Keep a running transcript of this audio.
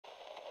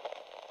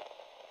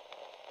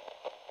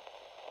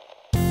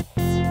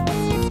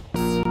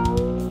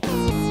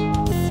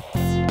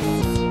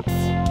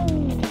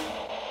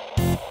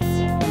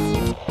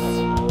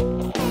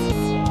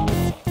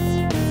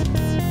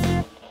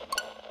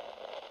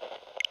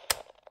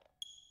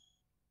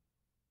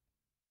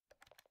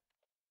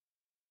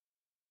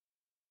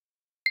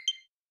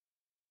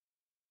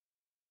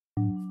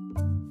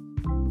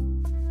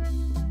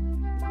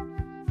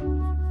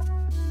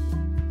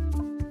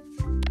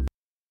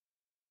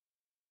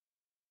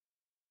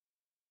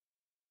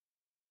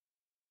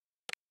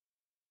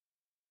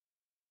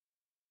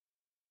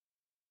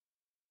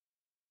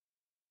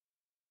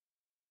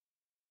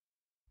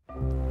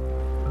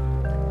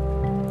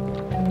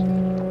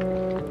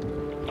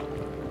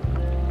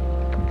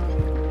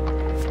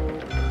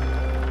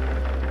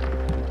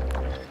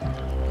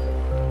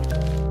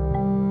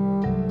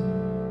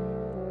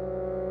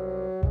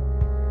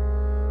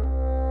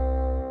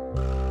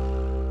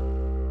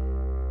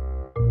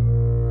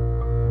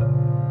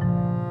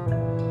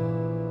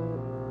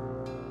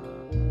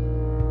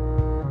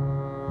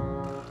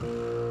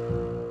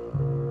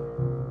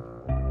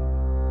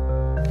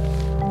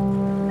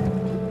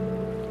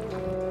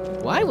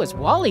Why was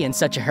Wally in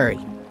such a hurry?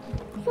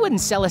 He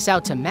wouldn't sell us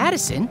out to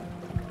Madison,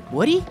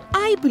 would he?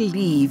 I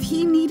believe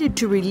he needed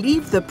to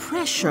relieve the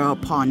pressure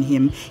upon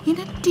him in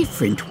a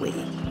different way.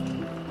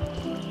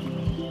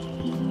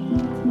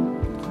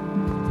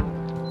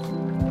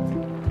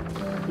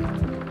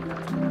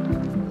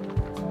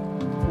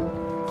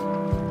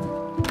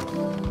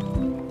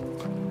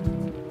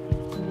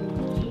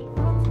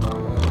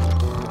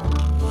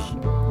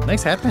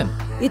 Nice hat pin.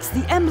 It's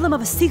the emblem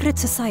of a secret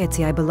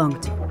society I belong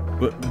to.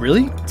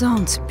 Really?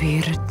 Don't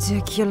be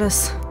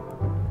ridiculous.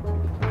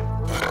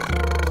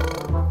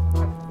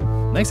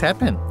 Nice hat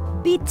pin.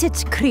 Beat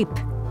it, creep.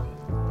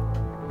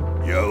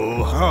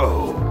 Yo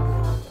ho!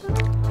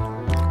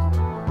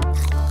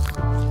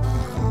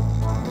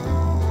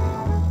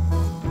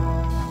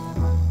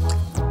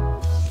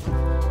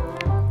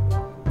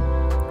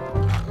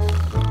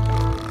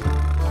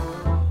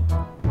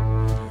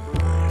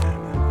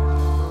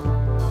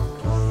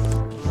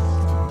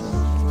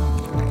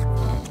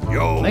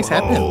 Yo Nice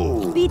hat pin.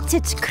 ho! Beat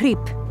it, creep.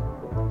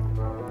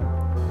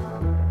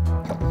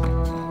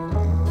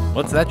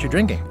 What's that you're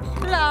drinking?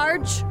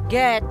 Large.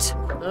 Get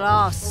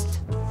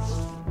lost.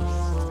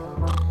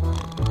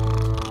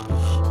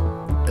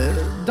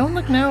 Don't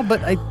look now,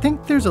 but I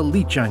think there's a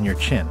leech on your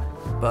chin.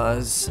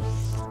 Buzz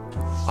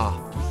off.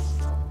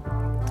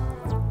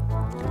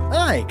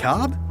 Hi,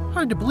 Cobb.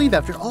 Hard to believe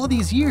after all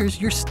these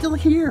years you're still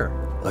here.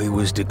 I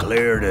was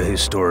declared a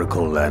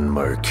historical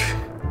landmark.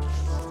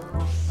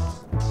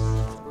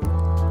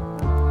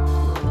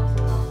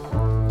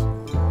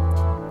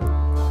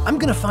 I'm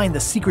gonna find the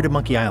secret of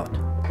Monkey Island.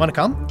 Wanna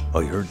come?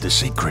 I heard the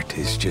secret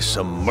is just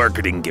some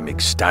marketing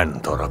gimmick Stan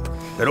thought up,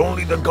 that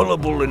only the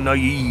gullible and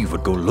naive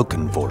would go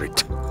looking for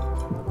it.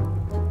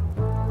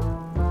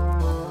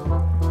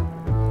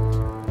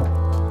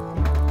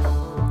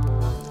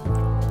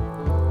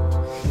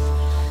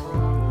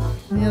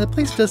 Yeah, the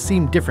place does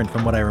seem different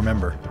from what I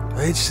remember.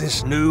 It's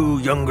this new,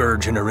 younger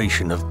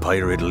generation of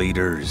pirate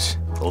leaders.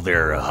 Oh,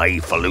 they're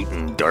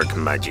highfalutin dark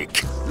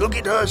magic. Look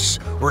at us.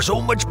 We're so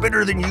much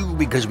better than you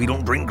because we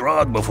don't drink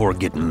grog before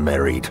getting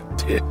married.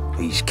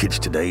 These kids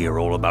today are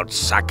all about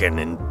sacking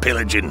and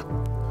pillaging.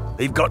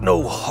 They've got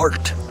no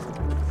heart.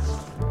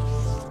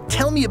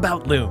 Tell me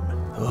about Loom.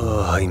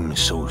 Oh, I'm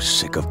so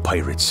sick of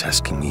pirates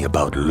asking me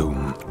about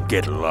Loom.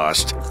 Get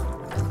lost.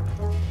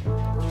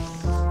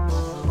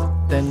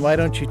 Then why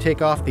don't you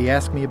take off the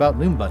Ask Me About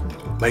Loom button?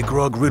 My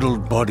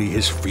grog-riddled body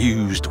has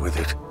fused with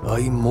it.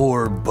 I'm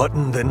more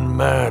button than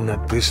man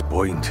at this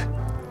point.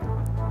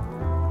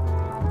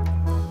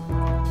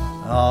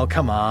 Oh,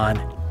 come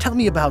on. Tell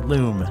me about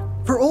Loom.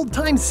 For old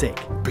time's sake.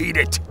 Beat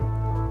it.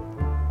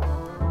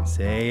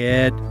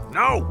 Say it.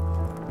 No.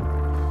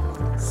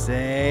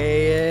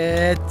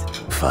 Say it.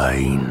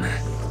 Fine.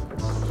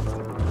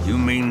 You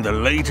mean the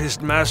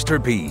latest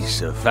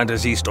masterpiece of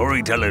fantasy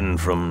storytelling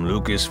from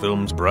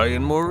Lucasfilm's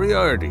Brian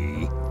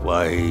Moriarty?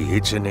 Why,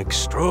 it's an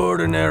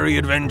extraordinary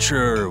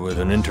adventure with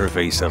an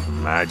interface of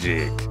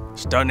magic.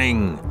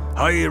 Stunning,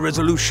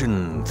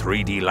 high-resolution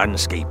 3D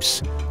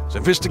landscapes,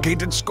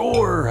 sophisticated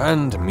score,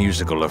 and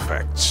musical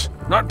effects.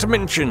 Not to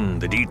mention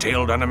the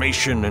detailed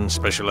animation and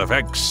special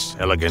effects,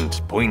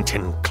 elegant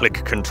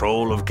point-and-click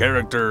control of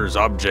characters,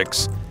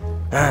 objects,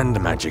 and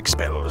magic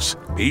spells.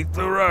 Beat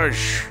the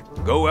rush.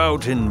 Go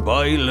out and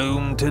buy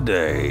Loom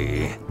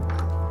today.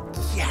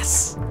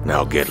 Yes.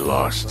 Now get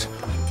lost.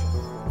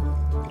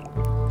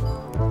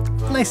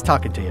 Nice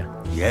talking to you.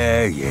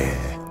 Yeah.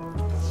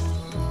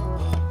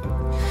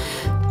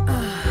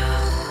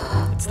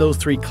 It's those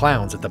three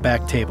clowns at the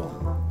back table.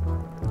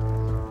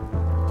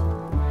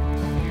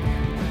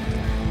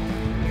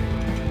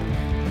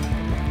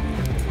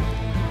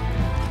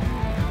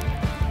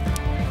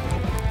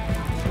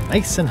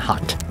 Nice and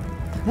hot.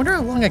 Wonder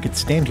how long I could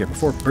stand here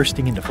before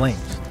bursting into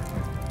flames.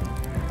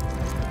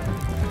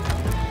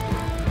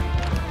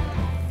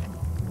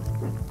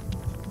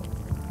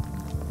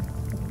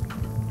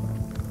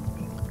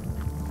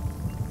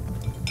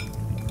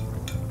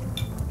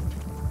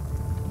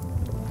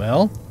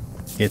 Well,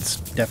 it's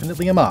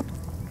definitely a mop.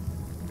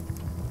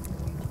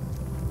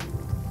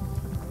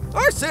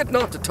 I said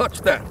not to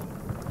touch that.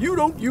 You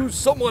don't use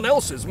someone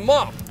else's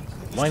mop.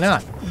 Why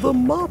not? The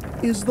mop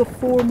is the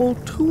formal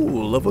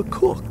tool of a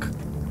cook.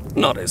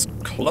 Not as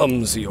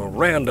clumsy or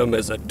random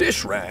as a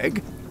dish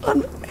rag.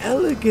 An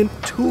elegant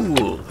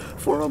tool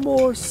for a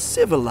more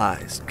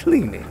civilized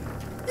cleaning.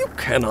 You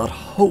cannot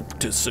hope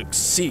to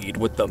succeed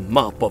with the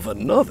mop of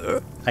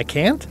another. I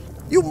can't?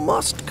 You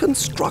must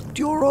construct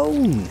your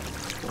own.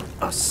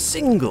 A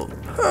single,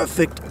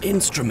 perfect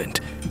instrument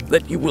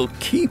that you will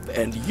keep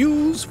and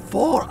use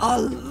for a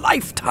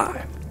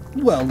lifetime.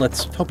 Well,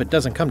 let's hope it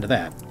doesn't come to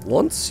that.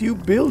 Once you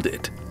build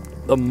it,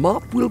 the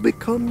mop will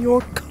become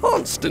your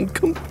constant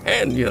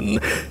companion,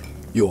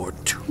 your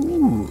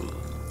tool,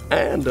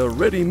 and a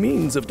ready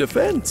means of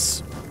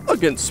defense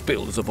against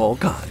spills of all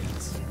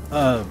kinds.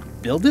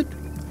 Build it?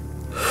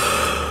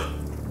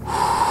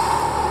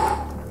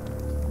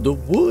 The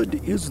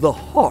wood is the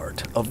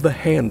heart of the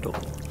handle.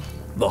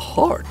 The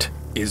heart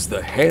is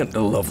the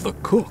handle of the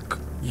cook.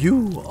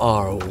 You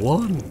are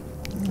one.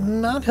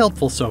 Not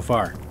helpful so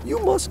far. You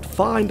must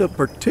find a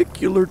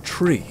particular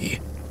tree.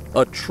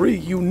 A tree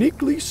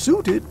uniquely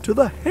suited to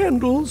the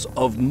handles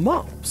of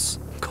mops.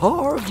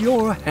 Carve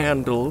your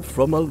handle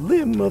from a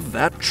limb of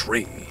that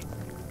tree.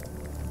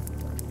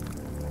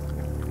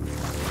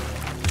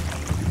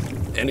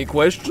 Any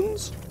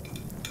questions?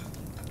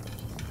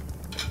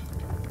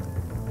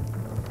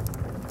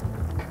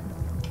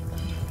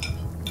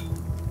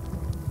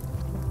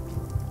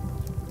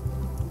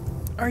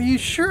 Are you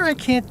sure I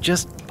can't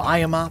just buy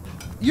a mop?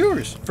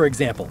 Yours, for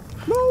example.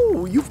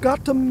 No, you've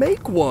got to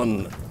make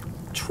one.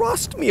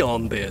 Trust me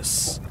on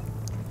this.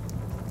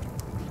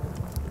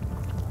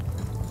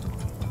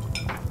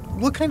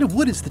 What kind of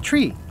wood is the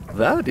tree?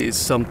 That is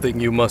something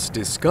you must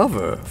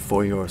discover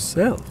for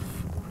yourself.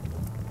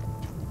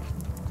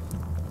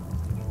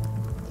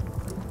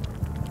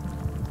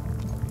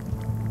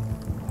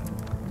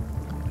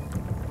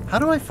 How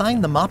do I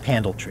find the mop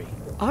handle tree?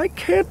 I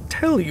can't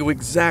tell you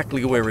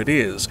exactly where it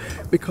is,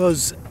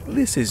 because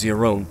this is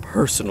your own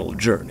personal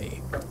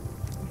journey.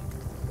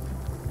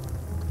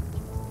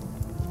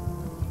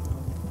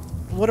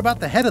 What about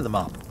the head of the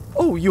mop?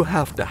 Oh, you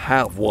have to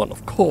have one,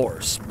 of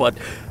course, but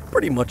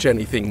pretty much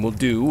anything will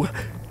do.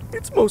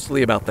 It's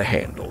mostly about the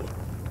handle.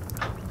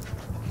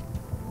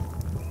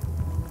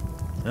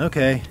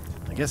 Okay,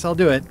 I guess I'll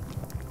do it.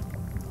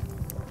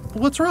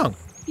 What's wrong?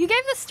 You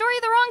gave the story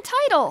the wrong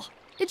title.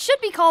 It should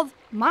be called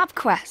Mop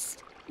Quest.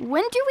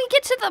 When do we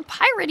get to the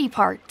piratey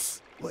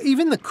parts? Well,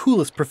 even the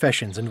coolest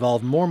professions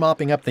involve more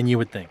mopping up than you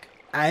would think.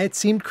 It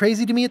seemed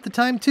crazy to me at the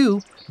time,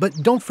 too.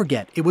 But don't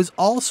forget, it was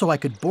all so I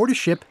could board a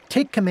ship,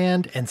 take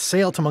command, and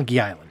sail to Monkey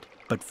Island.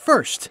 But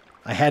first,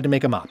 I had to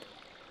make a mop.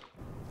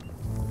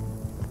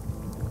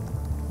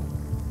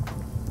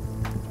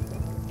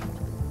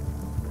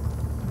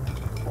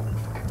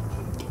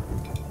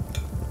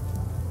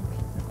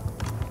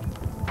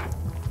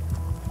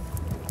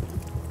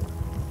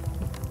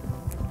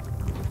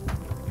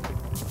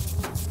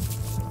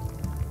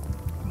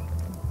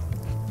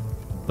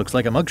 Looks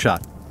like a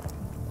mugshot.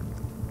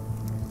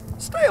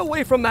 Stay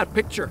away from that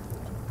picture.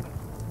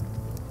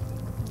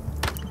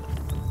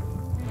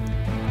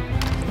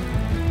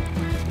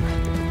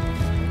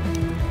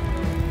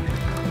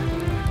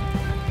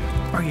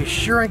 Are you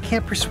sure I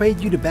can't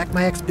persuade you to back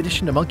my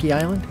expedition to Monkey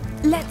Island?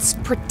 Let's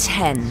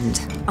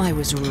pretend I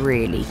was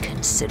really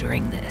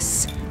considering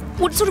this.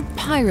 What sort of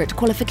pirate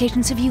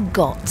qualifications have you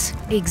got,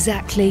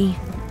 exactly?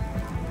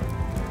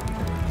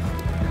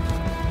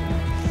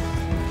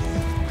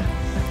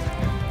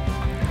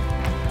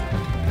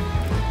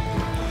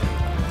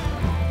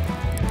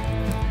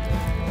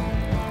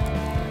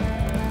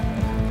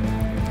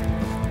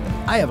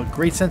 I have a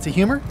great sense of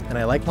humor, and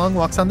I like long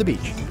walks on the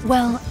beach.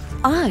 Well,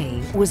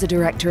 I was a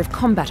director of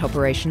combat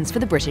operations for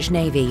the British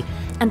Navy,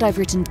 and I've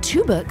written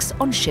 2 books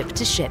on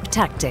ship-to-ship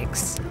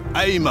tactics.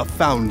 I'm a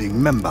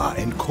founding member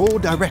and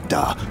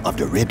co-director of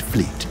the Red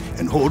Fleet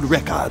and hold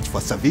records for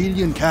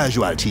civilian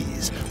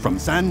casualties from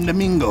San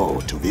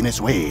Domingo to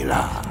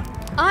Venezuela.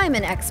 I'm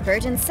an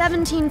expert in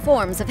 17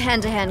 forms of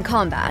hand-to-hand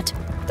combat,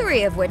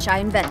 3 of which I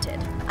invented.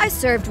 I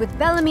served with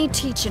Bellamy,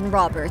 Teach, and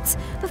Roberts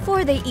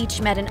before they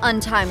each met an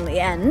untimely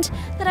end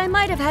that I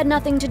might have had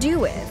nothing to do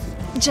with.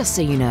 Just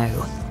so you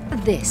know,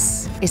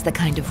 this is the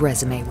kind of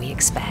resume we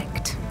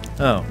expect.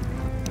 Oh.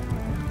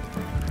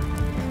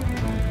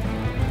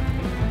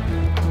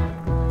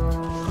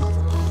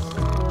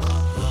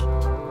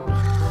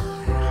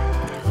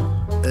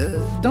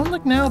 Don't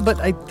look now, but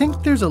I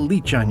think there's a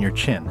leech on your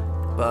chin.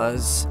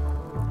 Buzz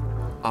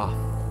off.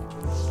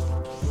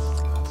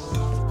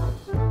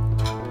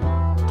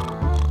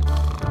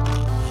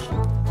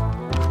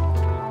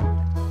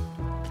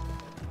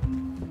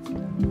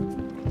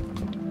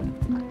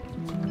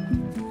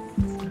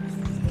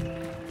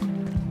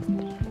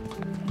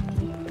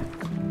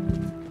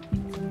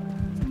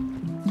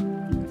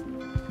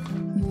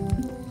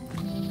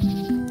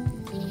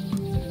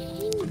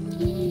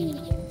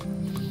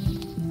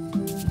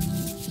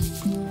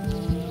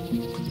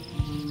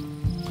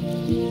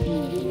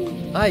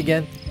 Hi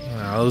again.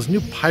 Oh, those new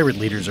pirate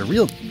leaders are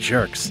real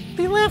jerks.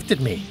 They laughed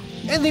at me,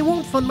 and they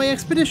won't fund my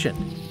expedition.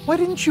 Why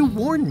didn't you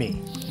warn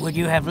me? Would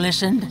you have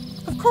listened?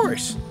 Of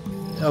course.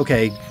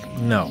 Okay,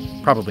 no,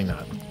 probably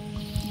not.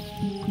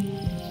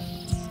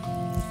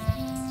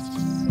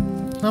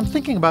 I'm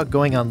thinking about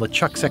going on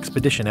LeChuck's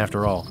expedition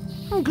after all.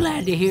 I'm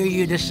glad to hear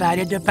you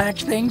decided to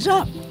patch things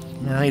up.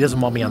 No, he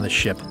doesn't want me on the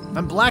ship.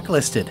 I'm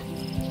blacklisted.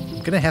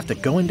 I'm gonna have to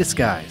go in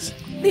disguise.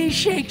 These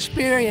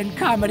Shakespearean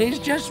comedies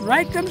just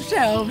write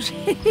themselves.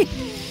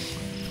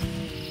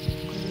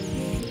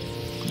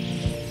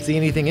 See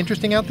anything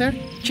interesting out there?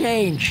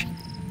 Change.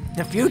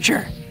 The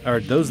future. Are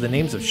those the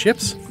names of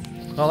ships?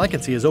 All I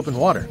can see is open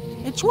water.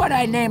 It's what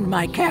I named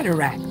my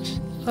cataracts.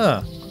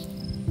 Huh.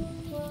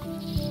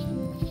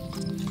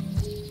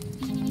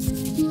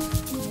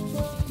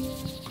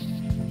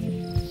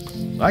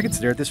 I could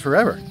stare at this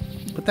forever,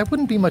 but that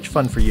wouldn't be much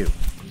fun for you.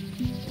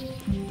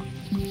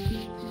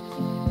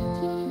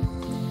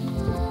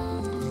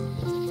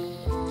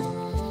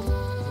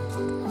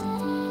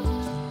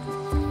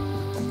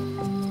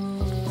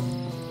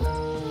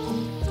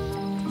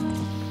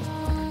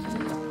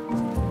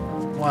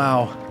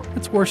 Wow,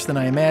 it's worse than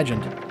I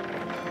imagined.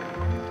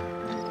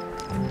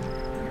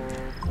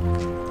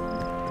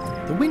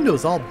 The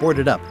window's all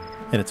boarded up,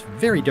 and it's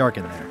very dark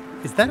in there.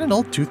 Is that an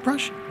old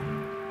toothbrush?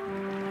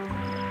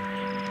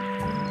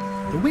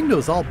 The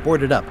window's all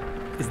boarded up.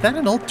 Is that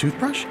an old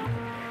toothbrush?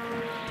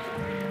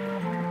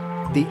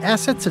 The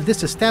assets of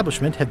this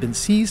establishment have been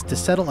seized to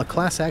settle a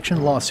class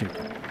action lawsuit.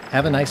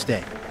 Have a nice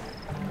day.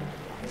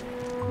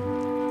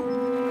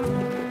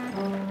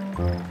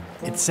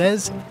 It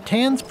says,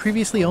 Tan's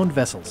previously owned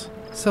vessels.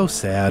 So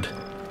sad.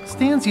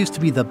 Stan's used to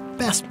be the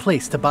best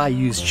place to buy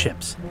used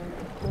ships.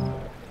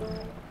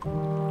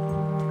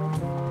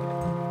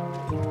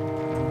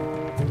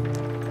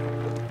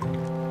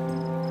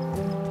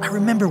 I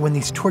remember when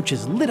these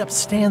torches lit up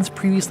Stan's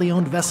previously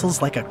owned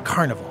vessels like a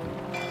carnival.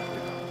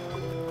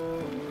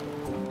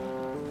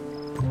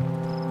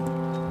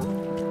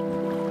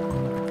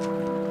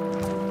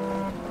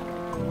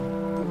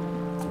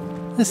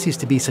 This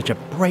used to be such a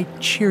bright,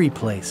 cheery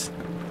place.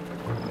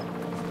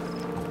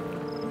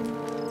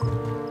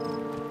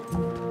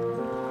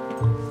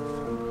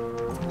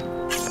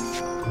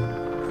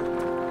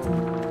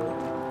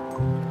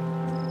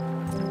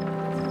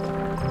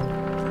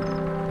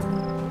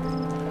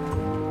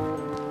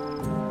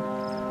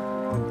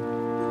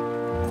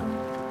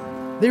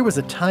 There was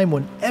a time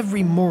when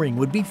every mooring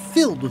would be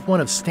filled with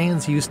one of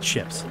Stan's used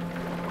ships.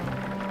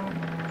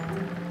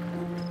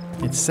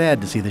 It's sad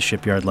to see the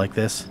shipyard like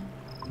this.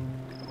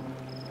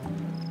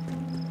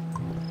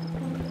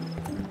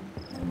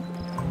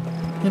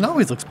 It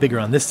always looks bigger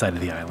on this side of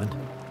the island.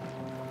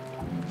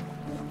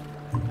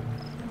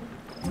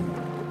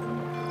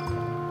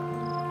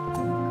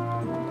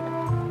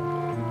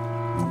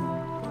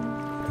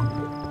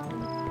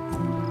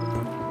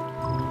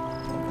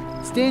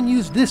 Stan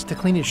used this to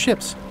clean his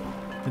ships.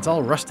 It's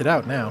all rusted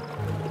out now.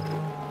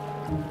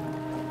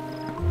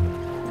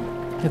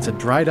 It's a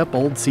dried up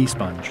old sea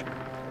sponge.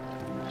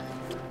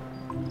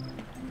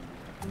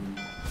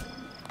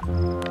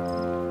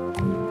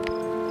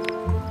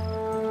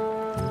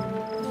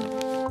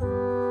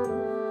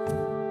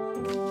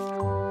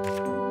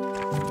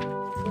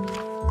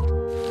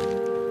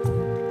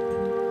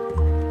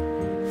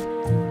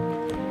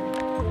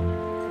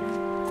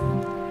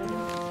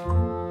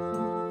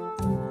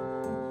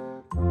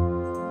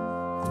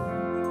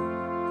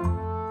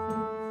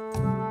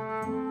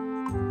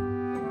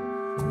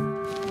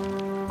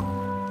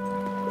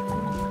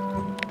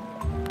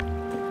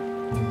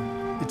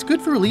 It's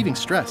good for relieving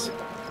stress.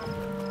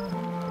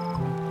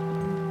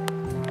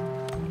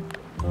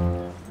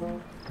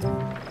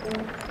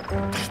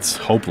 It's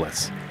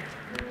hopeless.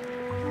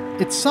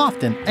 It's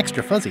soft and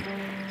extra fuzzy.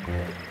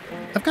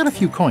 I've got a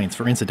few coins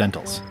for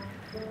incidentals.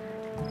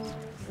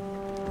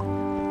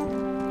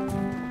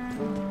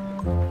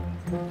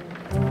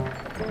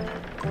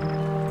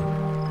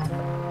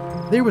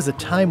 There was a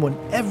time when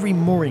every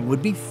mooring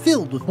would be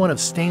filled with one of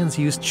Stan's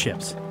used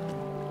ships.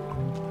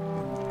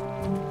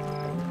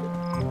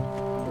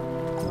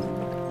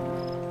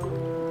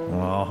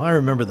 Oh, I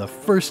remember the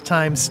first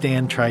time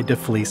Stan tried to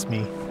fleece me.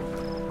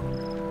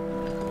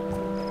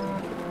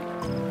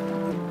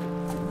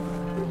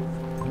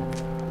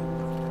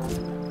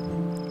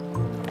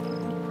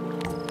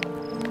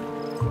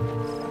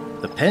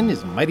 The pen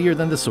is mightier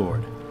than the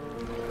sword.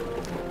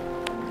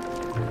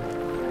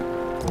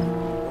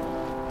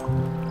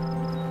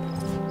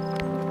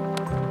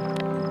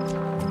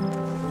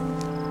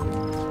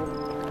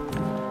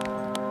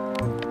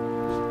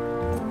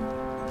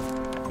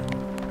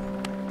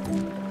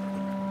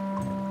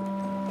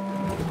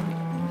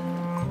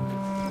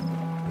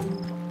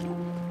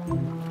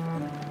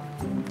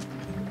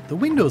 The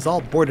window's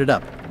all boarded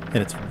up, and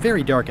it's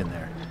very dark in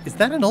there. Is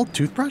that an old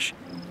toothbrush?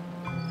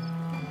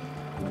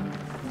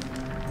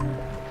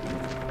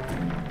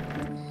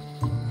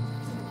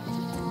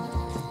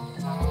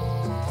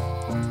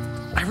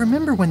 I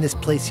remember when this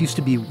place used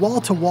to be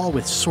wall-to-wall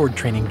with sword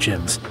training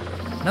gyms.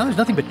 Now there's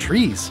nothing but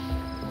trees.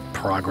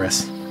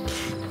 Progress.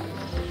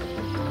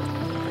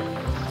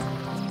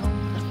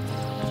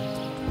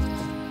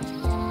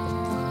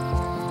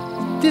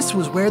 This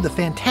was where the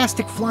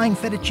fantastic Flying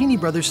Fettuccine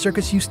Brothers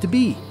circus used to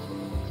be.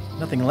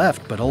 Nothing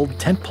left but old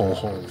tent pole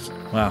holes.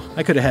 Wow,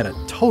 I could have had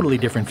a totally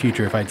different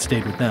future if I'd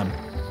stayed with them.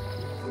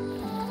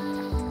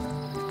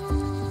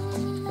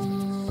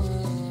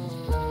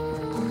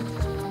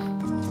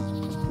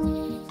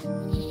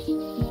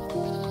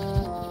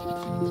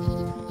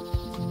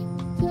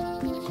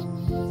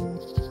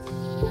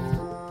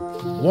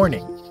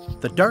 Warning.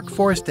 The dark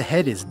forest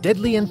ahead is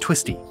deadly and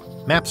twisty.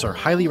 Maps are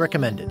highly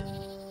recommended.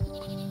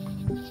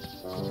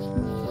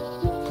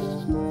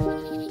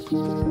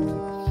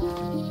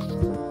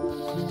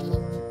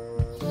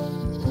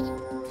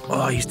 Oh,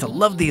 I used to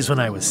love these when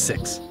I was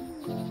 6.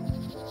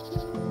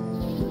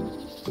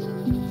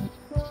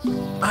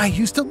 I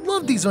used to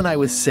love these when I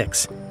was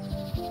 6.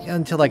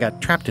 Until I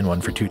got trapped in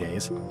one for 2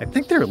 days. I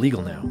think they're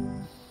illegal now.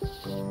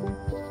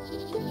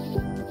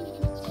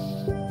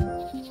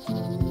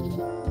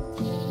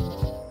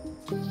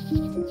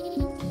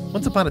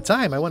 Once upon a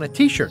time, I won a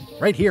t-shirt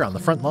right here on the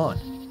front lawn.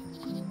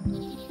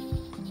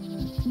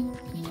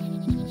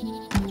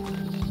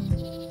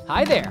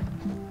 Hi there.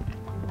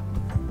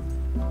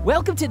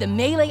 Welcome to the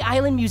Melee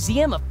Island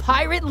Museum of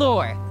Pirate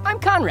Lore. I'm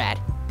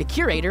Conrad, the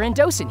curator and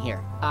docent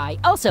here. I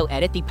also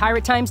edit the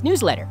Pirate Times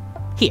newsletter.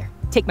 Here,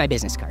 take my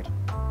business card.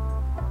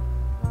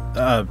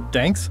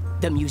 Thanks?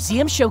 The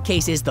museum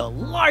showcases the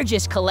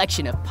largest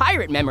collection of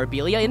pirate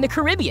memorabilia in the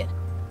Caribbean.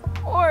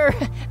 Or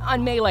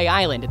on Melee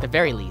Island at the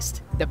very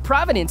least. The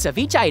provenance of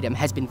each item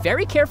has been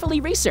very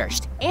carefully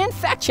researched and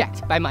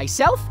fact-checked by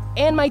myself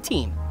and my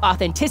team.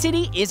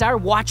 Authenticity is our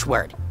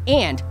watchword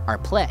and our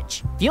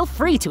pledge. Feel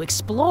free to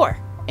explore.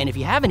 And if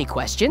you have any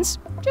questions,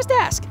 just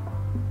ask.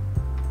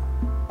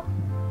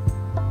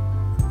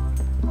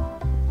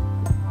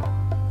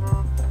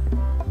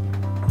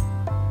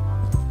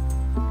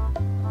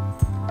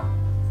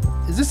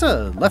 Is this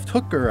a left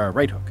hook or a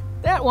right hook?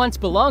 That once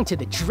belonged to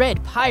the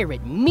dread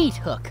pirate Meat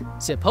Hook.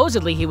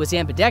 Supposedly he was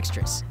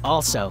ambidextrous.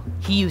 Also,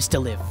 he used to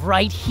live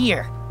right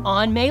here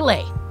on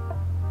Melee.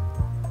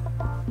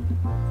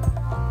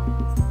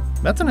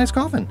 That's a nice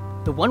coffin.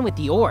 The one with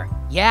the ore.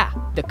 Yeah,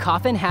 the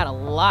coffin had a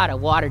lot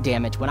of water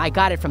damage when I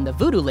got it from the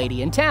voodoo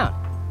lady in town.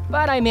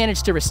 But I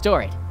managed to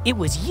restore it. It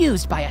was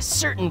used by a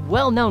certain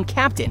well-known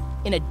captain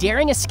in a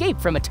daring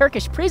escape from a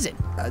Turkish prison.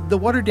 The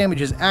water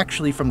damage is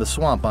actually from the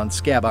swamp on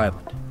Scab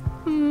Island.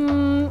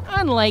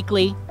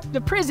 Unlikely.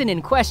 The prison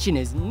in question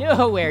is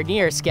nowhere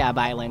near Scab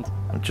Island.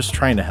 I'm just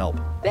trying to help.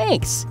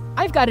 Thanks.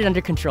 I've got it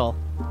under control.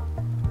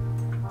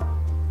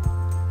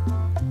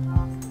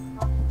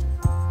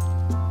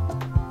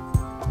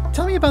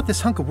 Tell me about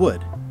this hunk of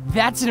wood.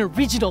 That's an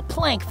original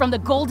plank from the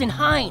Golden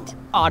Hind,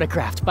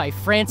 autographed by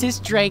Francis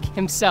Drake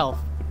himself.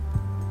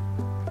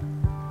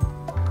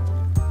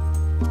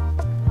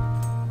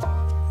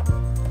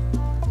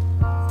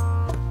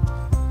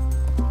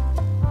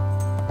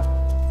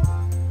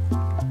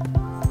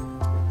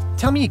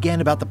 Tell me again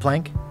about the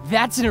plank.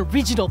 That's an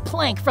original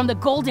plank from the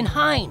Golden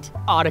Hind,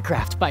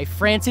 autographed by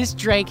Francis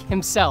Drake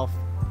himself.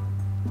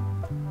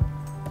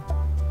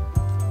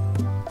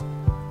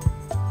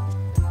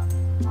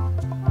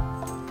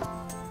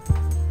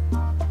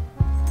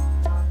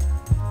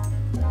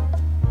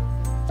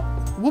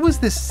 What was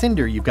this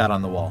cinder you've got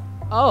on the wall?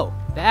 Oh,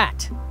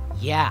 that.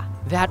 Yeah,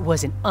 that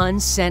was an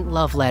unsent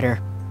love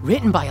letter,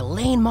 written by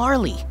Elaine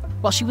Marley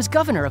while she was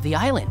governor of the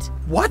island.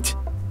 What?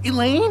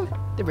 Elaine?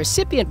 The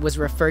recipient was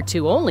referred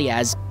to only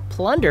as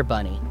Plunder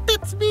Bunny.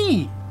 That's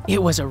me!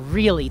 It was a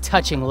really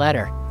touching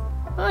letter.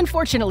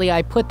 Unfortunately,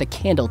 I put the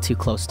candle too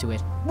close to it.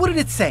 What did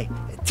it say?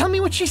 Tell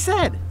me what she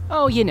said.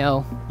 Oh, you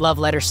know, love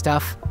letter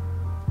stuff.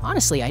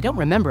 Honestly, I don't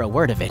remember a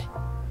word of it,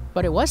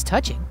 but it was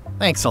touching.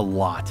 Thanks a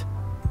lot.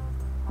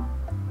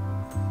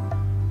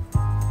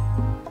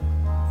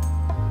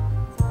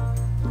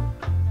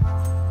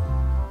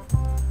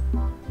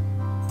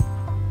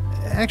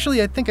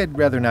 Actually, I think I'd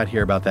rather not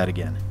hear about that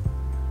again.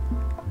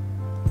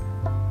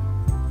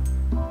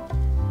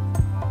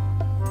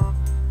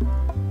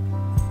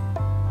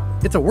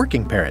 It's a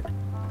working parrot.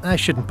 I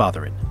shouldn't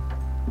bother it.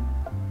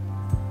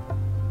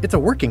 It's a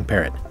working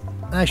parrot.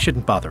 I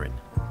shouldn't bother it.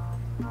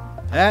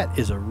 That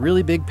is a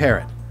really big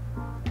parrot.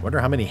 Wonder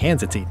how many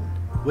hands it's eaten.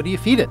 What do you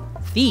feed it?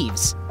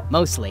 Thieves,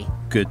 mostly.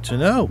 Good to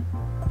know.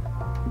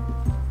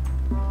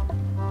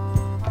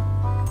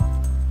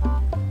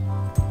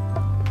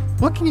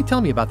 What can you tell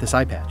me about this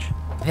eye patch?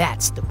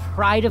 That's the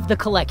pride of the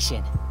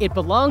collection. It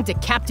belonged to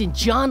Captain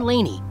John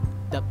Laney,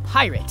 the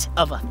pirate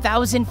of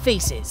 1,000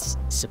 faces.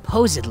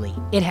 Supposedly,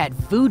 it had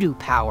voodoo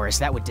powers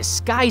that would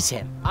disguise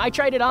him. I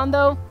tried it on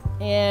though,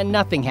 and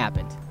nothing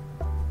happened.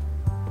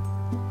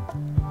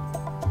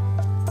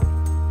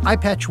 Eye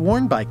patch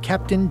worn by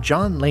Captain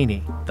John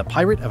Laney, the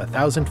pirate of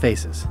 1,000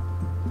 faces.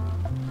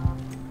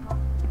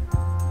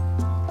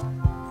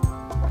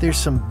 There's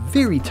some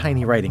very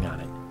tiny writing on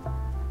it.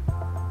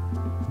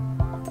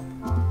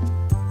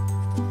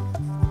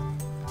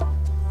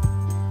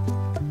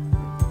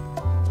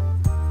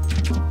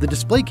 The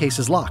display case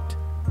is locked.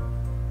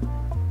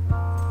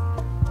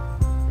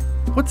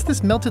 What's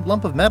this melted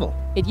lump of metal?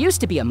 It used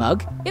to be a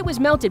mug. It was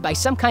melted by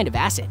some kind of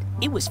acid.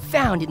 It was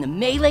found in the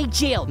Melee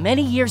jail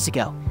many years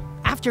ago,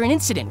 after an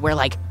incident where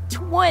like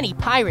 20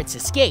 pirates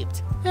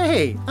escaped.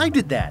 Hey, I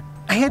did that.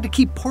 I had to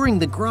keep pouring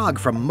the grog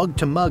from mug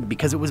to mug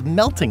because it was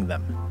melting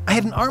them. I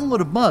had an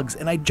armload of mugs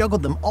and I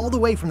juggled them all the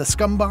way from the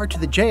scum bar to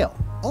the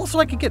jail. Also,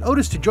 I could get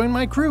Otis to join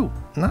my crew.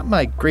 Not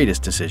my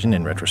greatest decision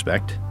in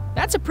retrospect.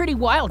 That's a pretty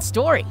wild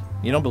story.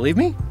 You don't believe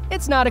me?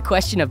 It's not a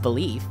question of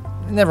belief.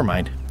 Never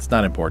mind. It's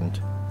not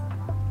important.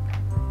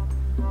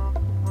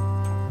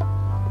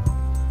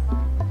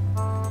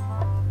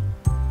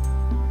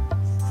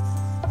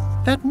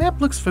 That map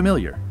looks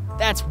familiar.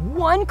 That's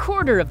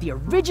 1/4 of the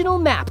original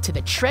map to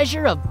the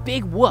treasure of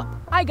Big Whoop.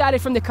 I got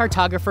it from the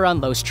cartographer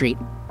on Low Street.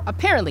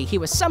 Apparently, he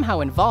was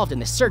somehow involved in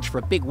the search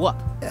for Big Whoop.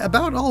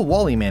 About all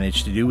Wally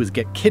managed to do was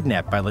get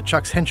kidnapped by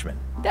LeChuck's henchmen.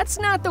 That's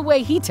not the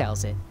way he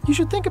tells it. You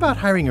should think about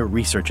hiring a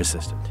research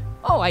assistant.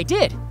 Oh, I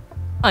did.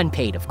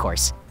 Unpaid, of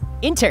course.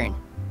 Intern.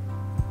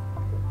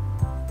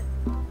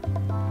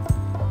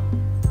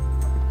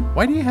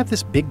 Why do you have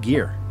this big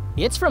gear?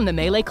 It's from the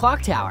Melee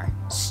Clock Tower,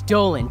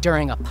 stolen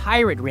during a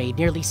pirate raid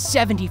nearly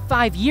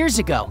 75 years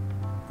ago.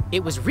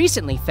 It was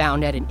recently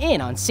found at an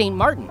inn on St.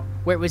 Martin,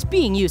 where it was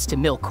being used to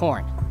mill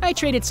corn. I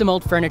traded some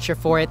old furniture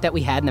for it that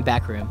we had in the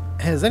back room.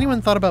 Has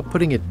anyone thought about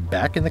putting it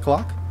back in the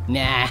clock?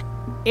 Nah.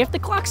 If the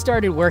clock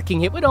started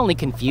working, it would only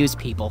confuse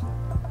people.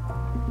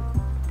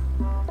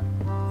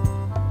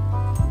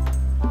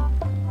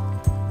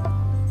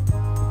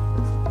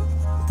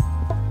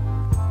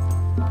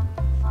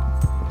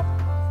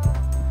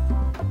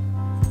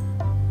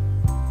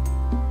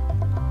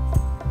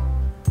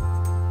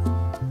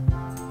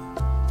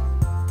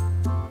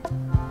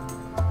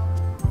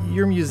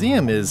 Your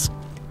museum is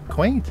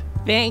quaint.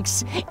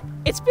 Thanks.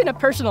 It's been a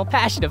personal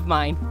passion of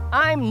mine.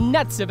 I'm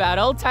nuts about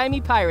old-timey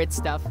pirate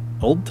stuff.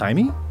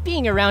 Old-timey?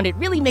 Being around it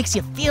really makes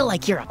you feel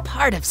like you're a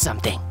part of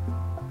something.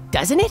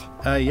 Doesn't it?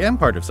 I am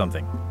part of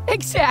something.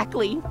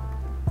 Exactly.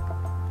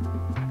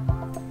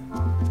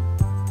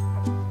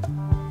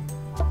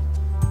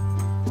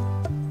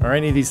 Are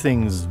any of these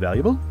things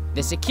valuable?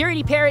 The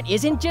security parrot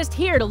isn't just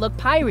here to look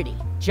piratey.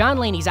 John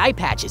Laney's eye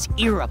patch is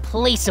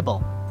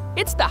irreplaceable.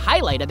 It's the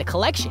highlight of the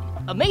collection.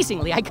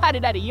 Amazingly, I got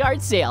it at a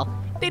yard sale.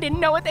 They didn't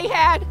know what they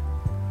had.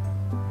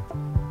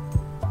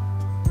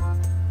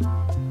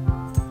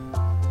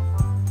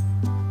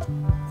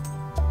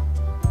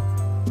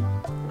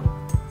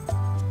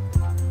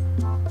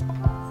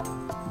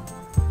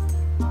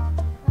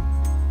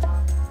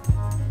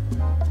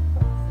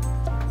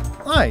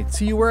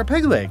 So you wear a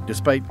peg leg,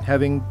 despite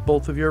having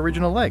both of your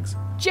original legs.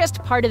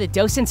 Just part of the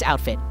docent's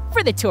outfit,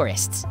 for the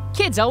tourists.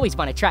 Kids always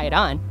want to try it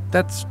on.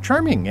 That's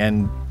charming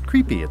and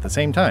creepy at the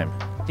same time.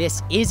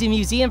 This is a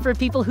museum for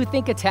people who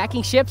think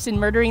attacking ships and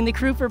murdering the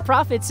crew for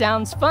profit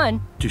sounds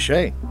fun.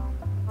 Touché.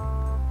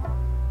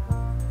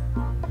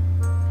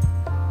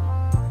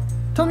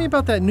 Tell me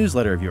about that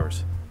newsletter of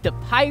yours. The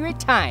Pirate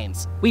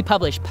Times. We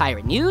publish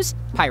pirate news,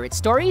 pirate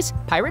stories,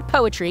 pirate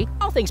poetry,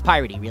 all things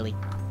piratey, really.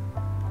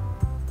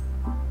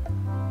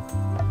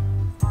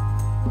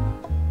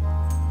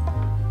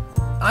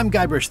 I'm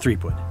Guybrush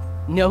Threepwood.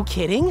 No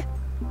kidding?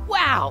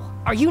 Wow!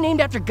 Are you named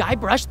after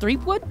Guybrush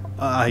Threepwood?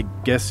 I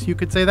guess you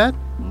could say that.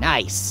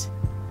 Nice.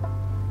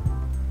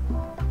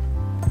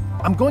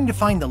 I'm going to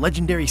find the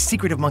legendary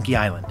secret of Monkey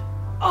Island.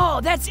 Oh,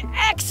 that's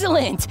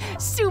excellent!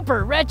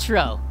 Super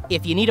retro.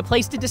 If you need a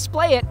place to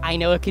display it, I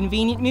know a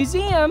convenient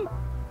museum.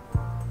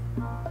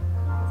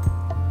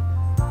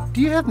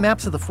 Do you have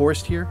maps of the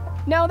forest here?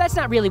 No, that's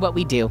not really what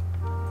we do.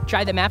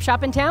 Try the map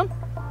shop in town?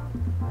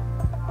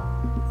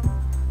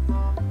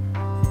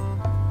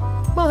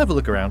 I'll have a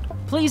look around.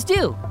 Please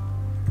do.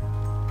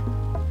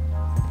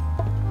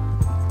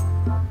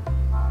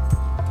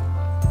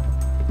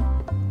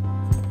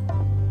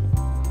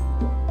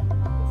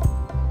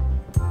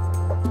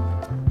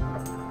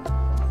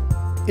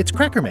 It's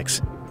cracker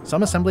mix.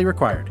 Some assembly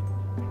required.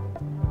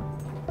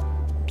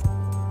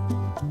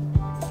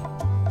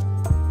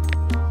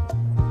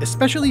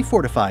 Especially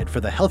fortified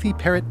for the healthy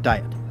parrot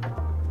diet.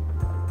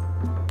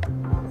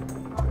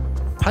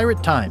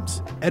 Pirate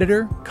Times.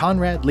 Editor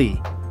Conrad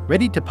Lee.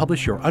 Ready to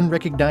publish your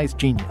unrecognized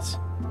genius.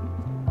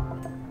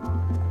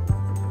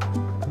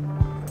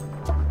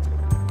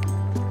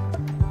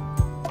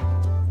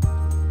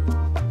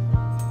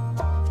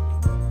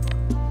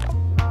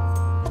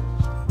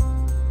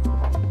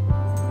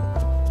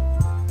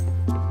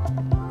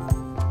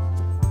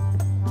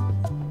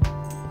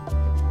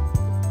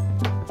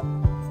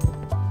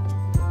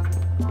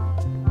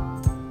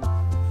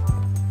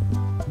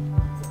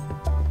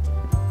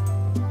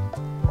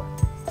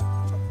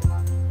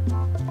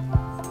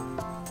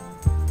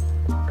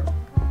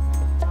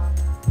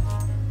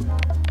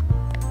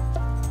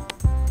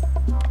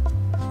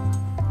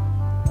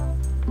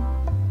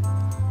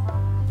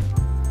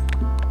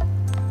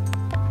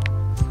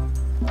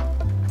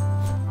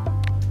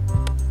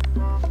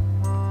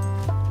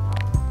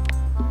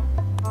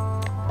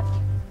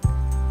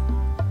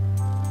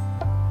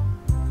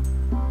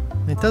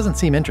 It doesn't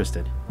seem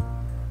interested.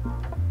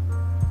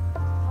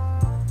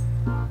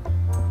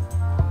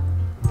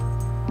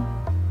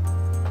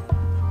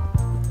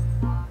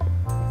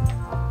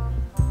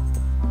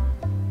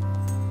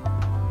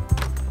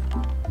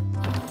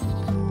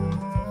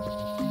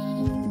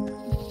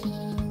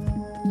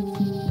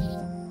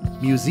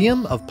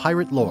 Museum of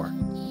Pirate Lore.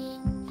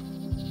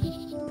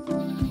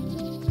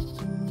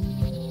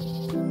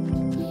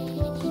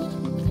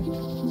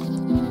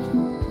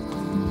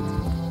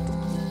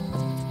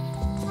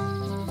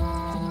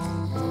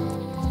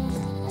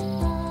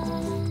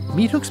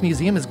 Meathook's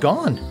museum is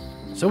gone.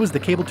 So is the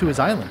cable to his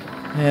island.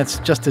 It's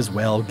just as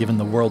well, given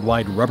the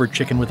worldwide rubber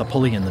chicken with a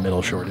pulley in the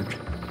middle shortage.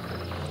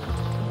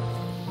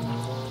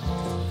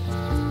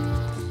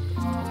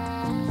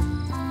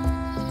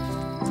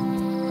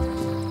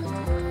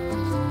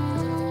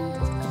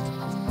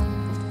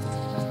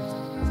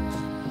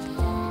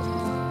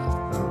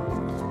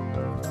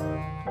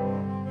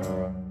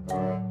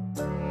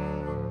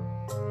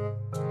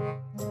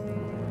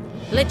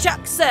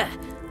 LeChuck, sir.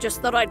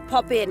 Just thought I'd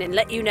pop in and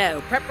let you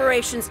know.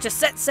 Preparations to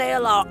set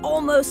sail are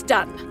almost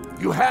done.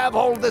 You have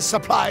all the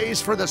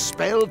supplies for the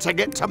spell to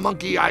get to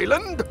Monkey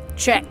Island?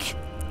 Check.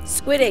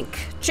 Squid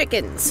ink,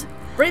 chickens,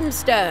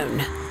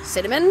 brimstone,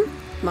 cinnamon,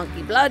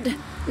 monkey blood,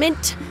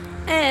 mint,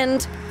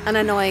 and an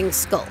annoying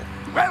skull.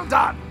 Well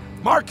done!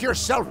 Mark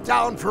yourself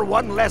down for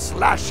one less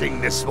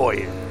lashing this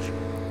voyage.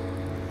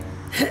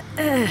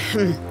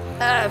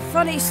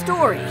 Funny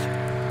story.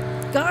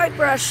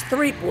 Guybrush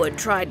Threepwood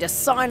tried to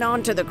sign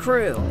on to the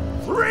crew.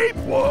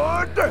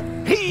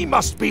 Threepwood? He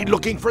must be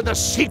looking for the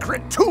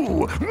secret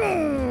too.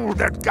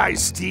 That guy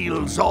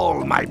steals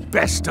all my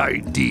best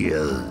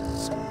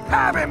ideas.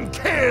 Have him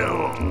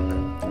killed!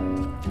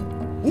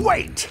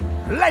 Wait,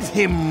 let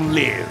him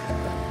live.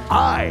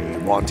 I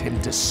want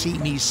him to see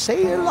me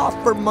sail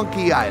off for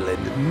Monkey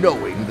Island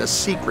knowing the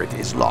secret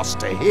is lost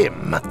to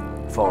him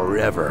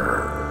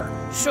forever.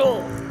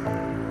 Sure.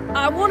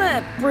 I want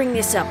to bring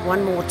this up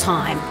one more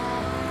time.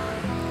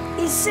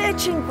 Is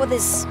searching for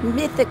this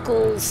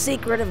mythical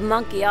secret of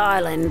Monkey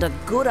Island a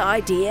good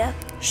idea?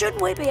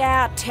 Shouldn't we be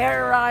out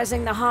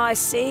terrorizing the high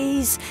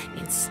seas,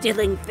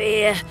 instilling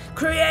fear,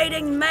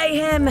 creating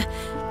mayhem,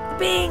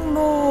 being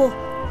more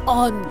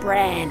on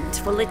brand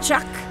for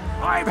LeChuck?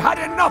 I've had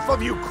enough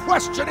of you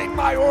questioning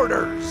my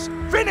orders.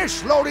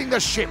 Finish loading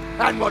the ship,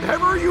 and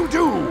whatever you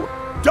do,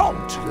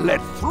 don't let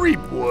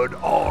Threepwood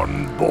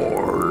on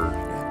board.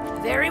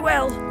 Very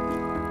well.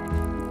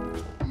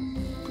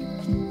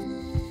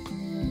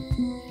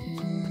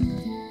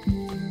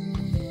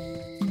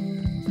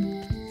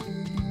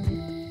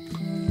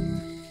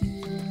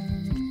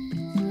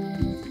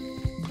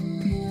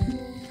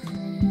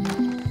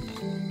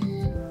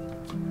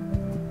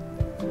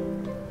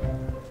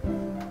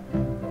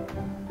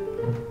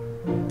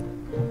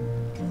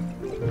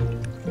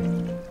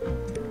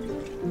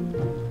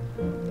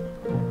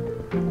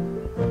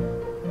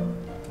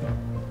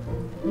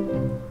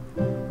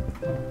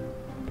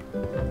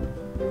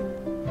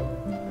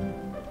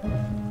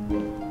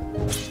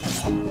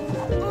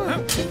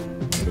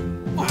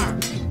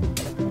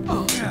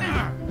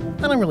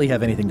 I don't really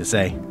have anything to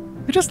say.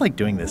 I just like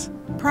doing this.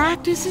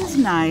 Practice is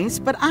nice,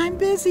 but I'm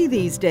busy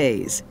these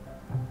days.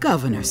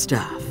 Governor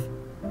stuff.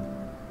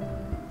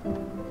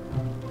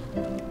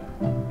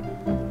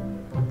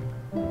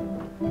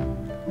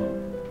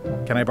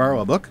 Can I borrow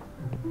a book?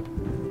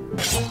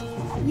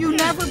 You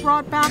never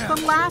brought back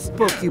the last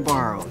book you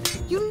borrowed.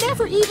 You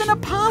never even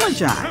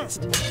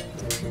apologized.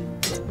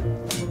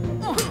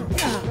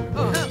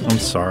 I'm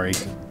sorry.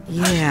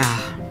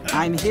 Yeah,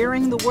 I'm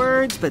hearing the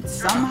words, but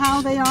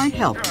somehow they aren't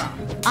helping.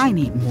 I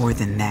need more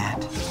than that.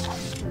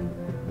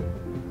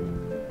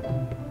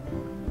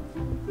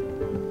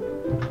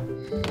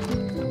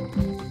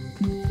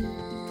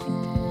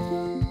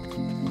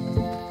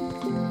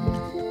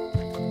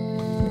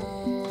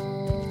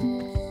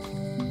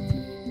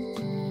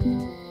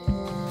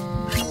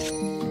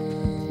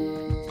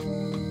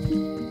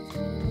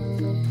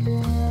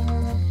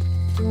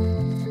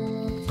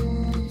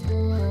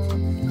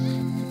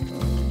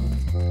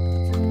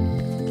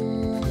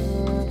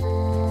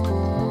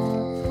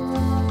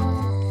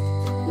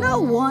 No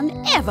one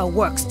ever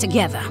works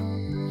together.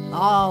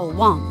 All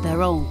want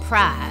their own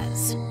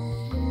prize.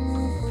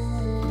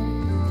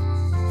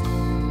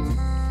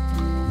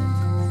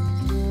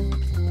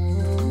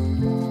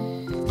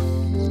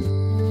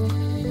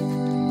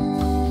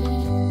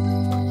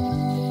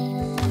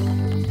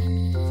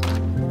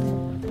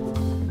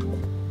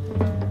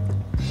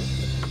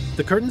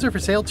 The curtains are for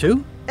sale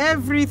too?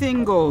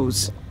 Everything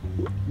goes.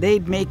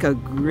 They'd make a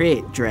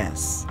great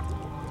dress.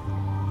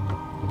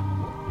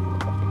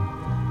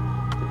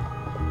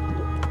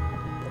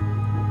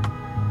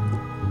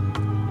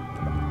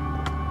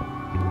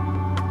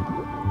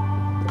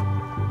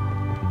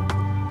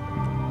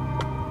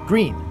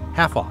 Green,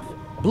 half off.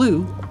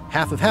 Blue,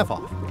 half of half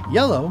off.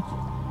 Yellow,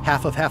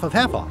 half of half of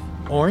half off.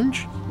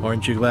 Orange,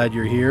 aren't you glad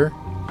you're here?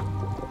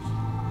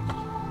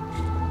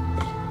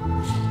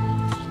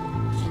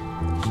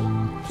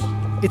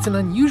 It's an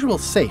unusual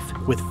safe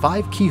with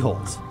 5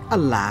 keyholes.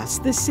 Alas,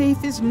 the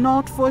safe is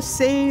not for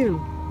sale.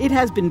 It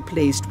has been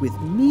placed with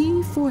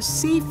me for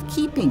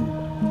safekeeping.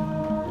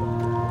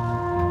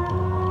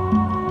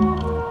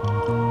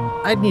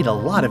 I'd need a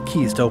lot of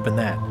keys to open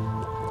that.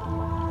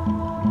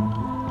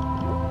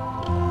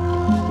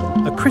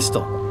 A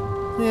crystal.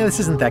 Yeah, this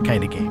isn't that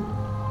kind of game.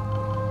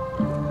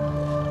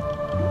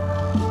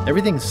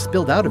 Everything's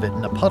spilled out of it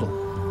in a puddle.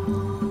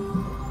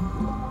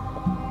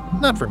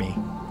 Not for me.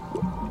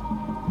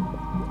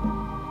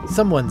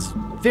 Someone's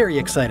very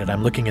excited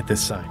I'm looking at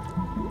this sign.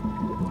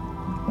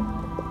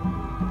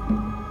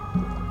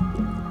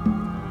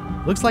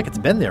 Looks like it's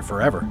been there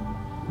forever.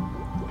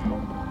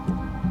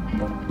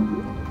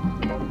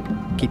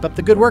 Keep up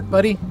the good work,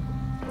 buddy.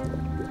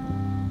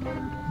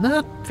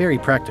 Not very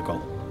practical.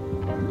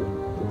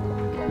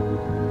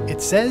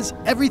 It says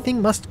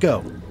everything must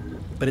go,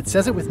 but it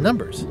says it with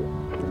numbers.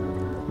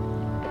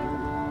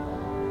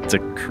 It's a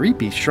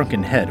creepy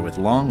shrunken head with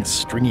long,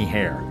 stringy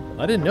hair.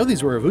 I didn't know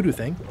these were a voodoo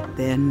thing.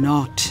 They're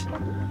not.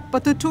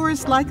 But the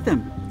tourists like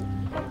them.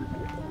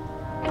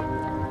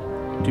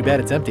 Too bad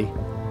it's empty.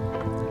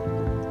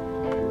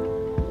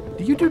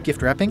 Do you do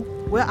gift wrapping?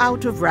 We're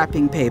out of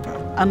wrapping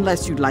paper,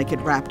 unless you'd like it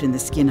wrapped in the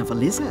skin of a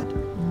lizard.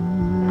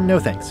 No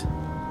thanks.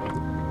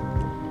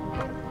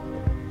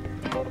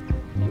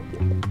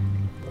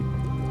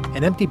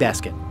 An empty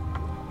basket.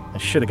 I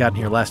should have gotten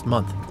here last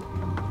month.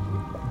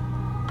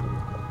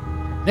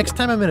 Next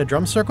time I'm in a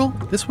drum circle,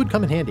 this would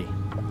come in handy.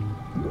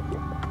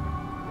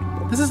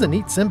 This is a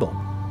neat symbol.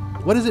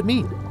 What does it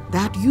mean?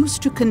 That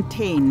used to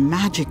contain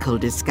magical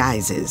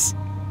disguises.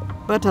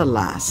 But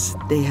alas,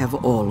 they have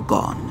all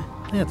gone.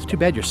 Yeah, it's too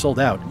bad you're sold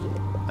out.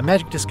 A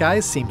magic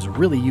disguise seems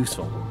really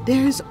useful.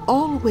 There's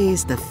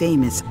always the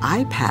famous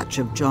eye patch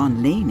of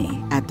John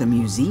Laney at the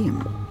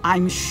museum.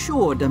 I'm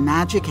sure the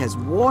magic has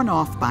worn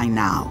off by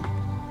now,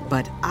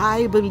 but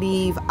I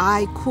believe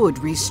I could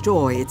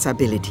restore its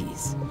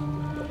abilities.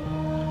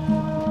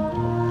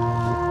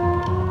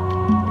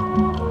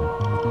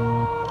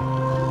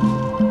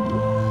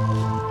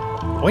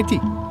 Pointy.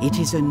 It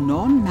is a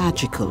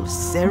non-magical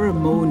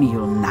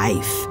ceremonial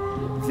knife.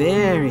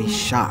 Very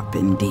sharp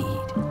indeed.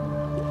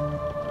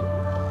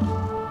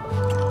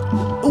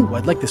 Oh,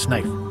 I'd like this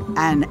knife.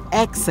 An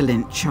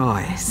excellent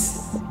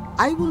choice.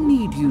 I will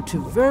need you to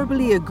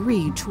verbally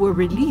agree to a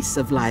release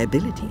of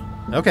liability.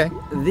 Okay.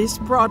 This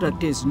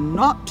product is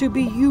not to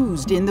be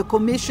used in the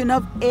commission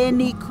of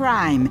any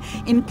crime,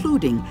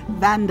 including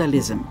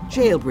vandalism,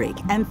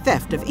 jailbreak, and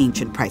theft of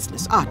ancient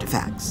priceless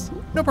artifacts.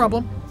 No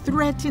problem.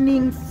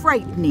 Threatening,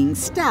 frightening,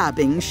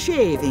 stabbing,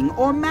 shaving,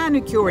 or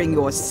manicuring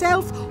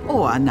yourself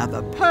or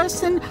another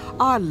person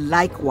are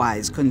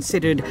likewise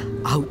considered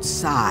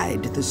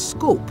outside the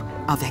scope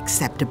of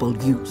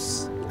acceptable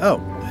use.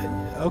 Oh,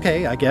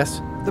 okay, I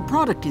guess. The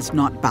product is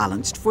not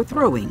balanced for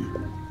throwing.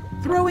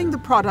 Throwing the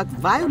product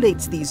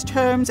violates these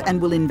terms and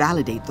will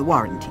invalidate the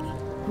warranty.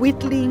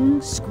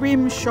 Whittling,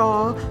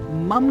 scrimshaw,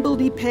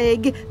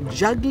 mumbledy-peg,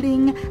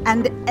 juggling,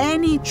 and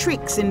any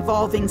tricks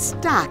involving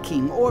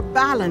stacking or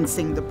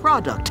balancing the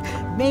product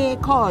may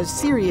cause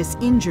serious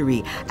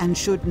injury and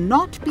should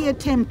not be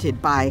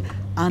attempted by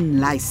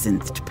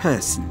unlicensed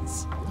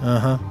persons.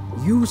 Uh-huh.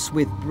 Use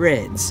with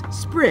breads,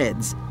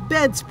 spreads,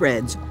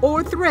 bedspreads,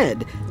 or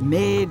thread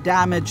may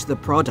damage the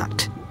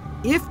product.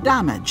 If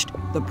damaged,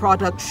 the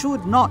product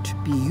should not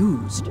be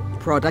used.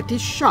 Product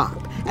is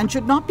sharp and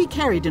should not be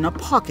carried in a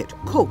pocket,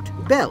 coat,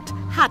 belt,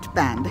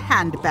 hatband,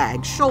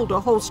 handbag, shoulder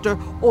holster,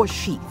 or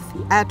sheath.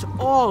 At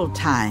all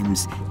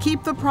times,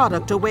 keep the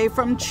product away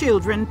from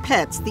children,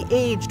 pets, the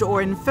aged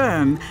or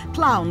infirm,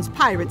 clowns,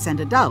 pirates, and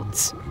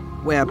adults.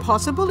 Where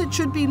possible, it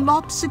should be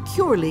locked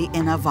securely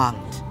in a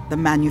vault. The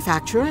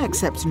manufacturer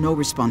accepts no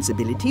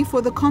responsibility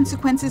for the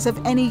consequences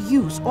of any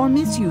use or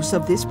misuse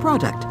of this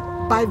product.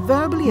 By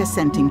verbally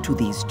assenting to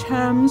these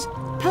terms,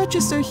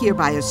 purchaser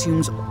hereby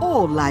assumes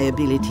all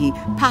liability,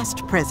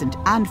 past, present,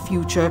 and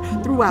future,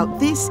 throughout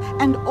this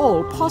and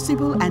all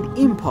possible and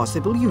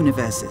impossible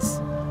universes.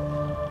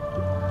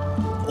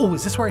 Oh,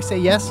 is this where I say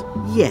yes?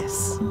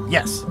 Yes.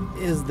 Yes.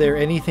 Is there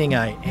anything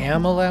I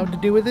am allowed to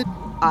do with it?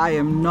 I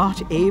am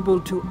not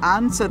able to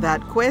answer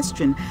that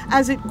question,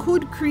 as it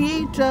could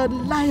create a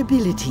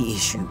liability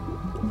issue.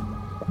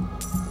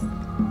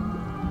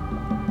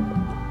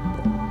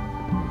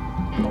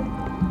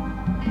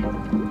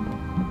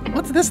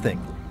 What's this thing?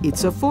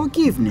 It's a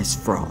forgiveness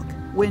frog.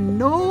 When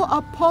no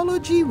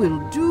apology will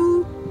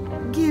do,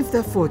 give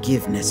the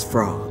forgiveness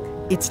frog.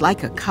 It's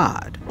like a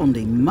card,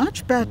 only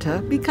much better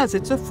because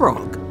it's a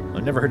frog.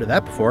 I've never heard of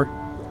that before.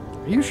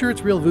 Are you sure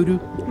it's real voodoo?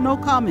 No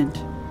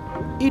comment.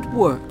 It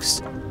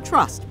works.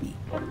 Trust me.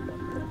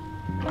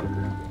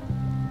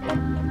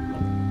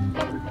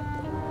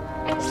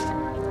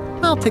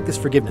 I'll take this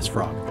forgiveness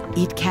frog.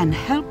 It can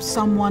help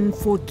someone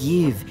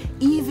forgive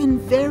even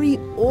very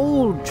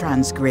old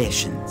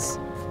transgressions.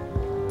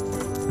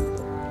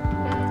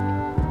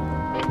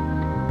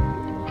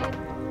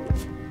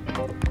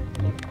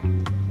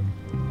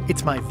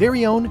 It's my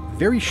very own,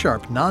 very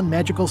sharp,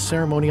 non-magical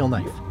ceremonial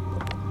knife.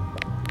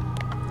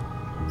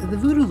 The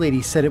voodoo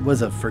lady said it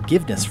was a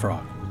forgiveness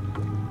frog.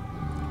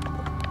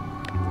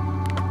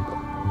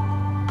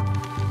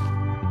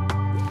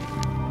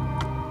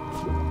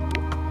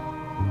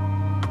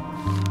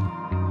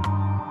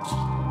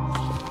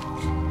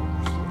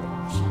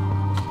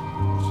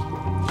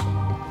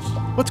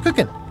 What's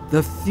cooking?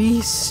 The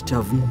feast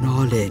of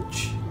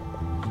knowledge.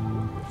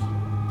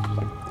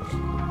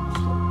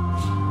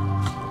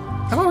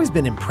 I've always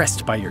been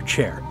impressed by your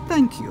chair.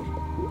 Thank you.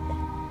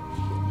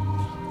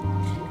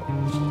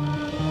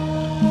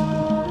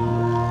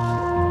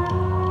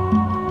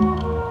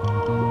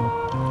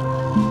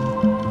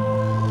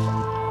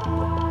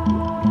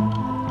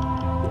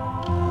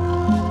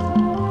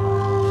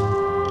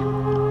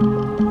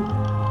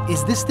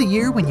 Is this the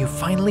year when you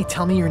finally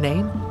tell me your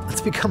name? It's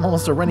become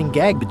almost a running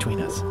gag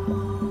between us.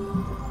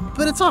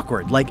 But it's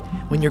awkward, like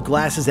when your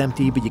glass is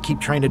empty but you keep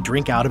trying to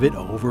drink out of it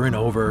over and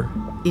over.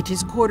 It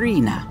is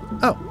Corina.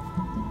 Oh,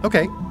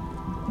 okay.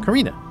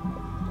 Karina.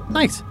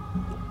 Nice.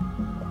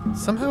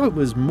 Somehow it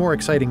was more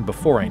exciting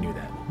before I knew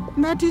that.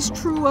 That is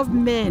true of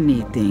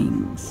many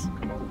things.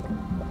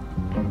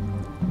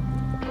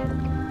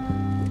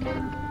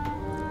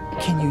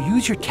 you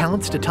use your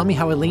talents to tell me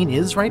how Elaine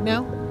is right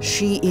now?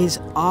 She is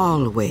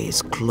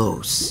always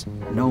close,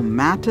 no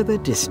matter the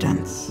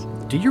distance.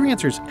 Do your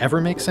answers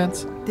ever make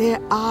sense?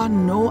 There are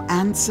no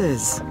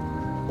answers,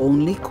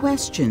 only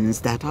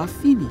questions that are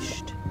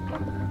finished.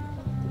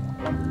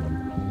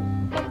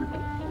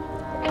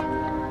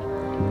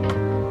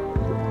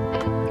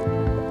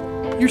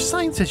 Your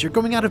sign says you're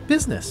going out of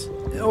business.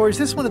 Or is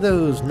this one of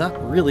those not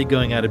really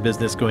going out of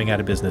business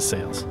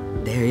sales?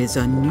 There is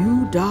a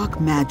new dark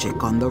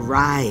magic on the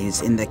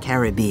rise in the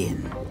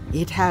Caribbean.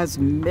 It has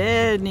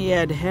many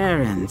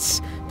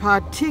adherents,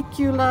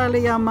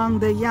 particularly among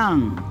the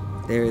young.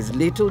 There is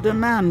little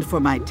demand for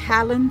my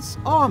talents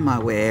or my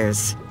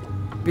wares.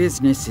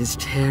 Business is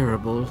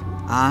terrible,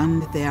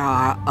 and there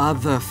are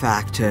other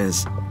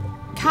factors.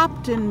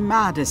 Captain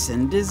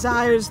Madison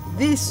desires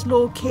this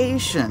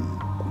location.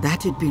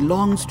 That it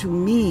belongs to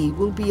me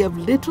will be of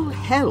little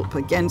help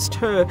against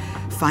her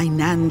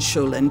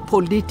financial and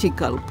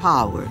political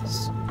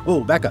powers.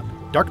 Whoa, back up.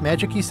 Dark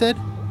magic, you said?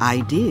 I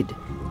did.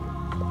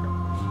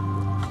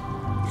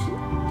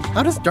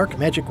 How does dark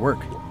magic work?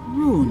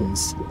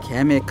 Runes,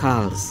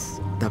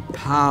 chemicals, the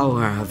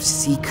power of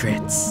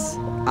secrets.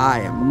 I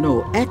am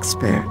no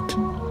expert.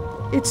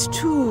 It's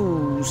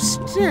too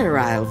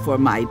sterile for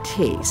my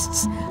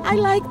tastes. I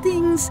like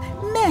things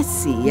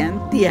messy and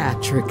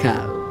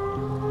theatrical.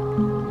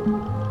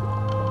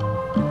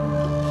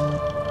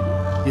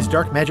 Is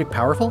dark magic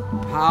powerful?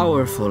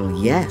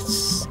 Powerful,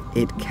 yes,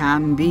 it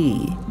can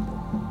be.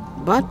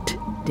 But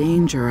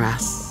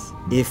dangerous.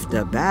 If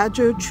the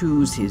badger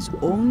chews his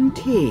own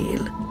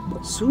tail,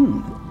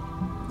 soon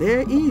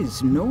there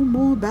is no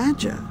more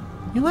badger.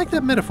 You like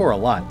that metaphor a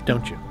lot,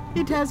 don't you?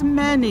 It has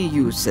many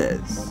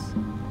uses.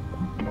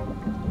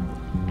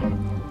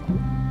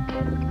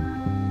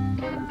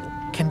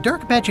 Can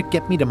dark magic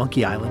get me to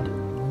Monkey Island?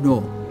 No.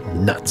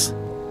 Nuts.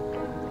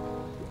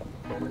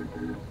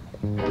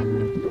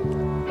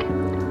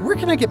 Where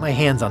can I get my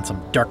hands on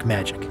some dark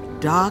magic?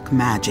 Dark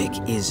magic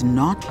is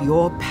not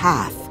your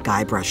path,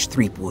 Guybrush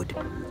Threepwood.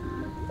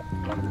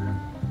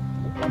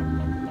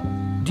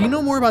 Do you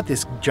know more about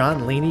this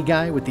John Laney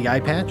guy with the eye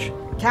patch?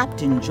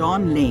 Captain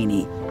John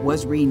Laney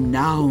was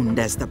renowned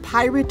as the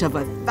pirate of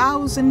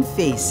 1,000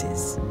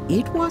 faces.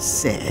 It was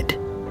said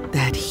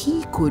that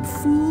he could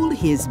fool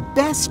his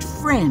best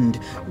friend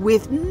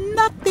with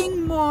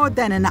nothing more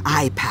than an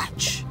eye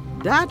patch.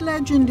 That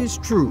legend is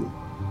true,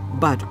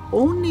 but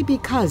only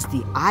because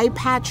the eye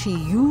patch he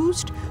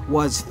used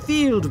was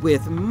filled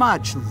with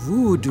much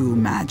voodoo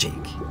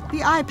magic.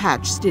 The eye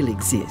patch still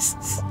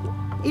exists.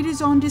 It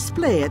is on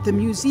display at the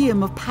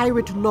Museum of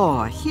Pirate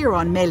Lore here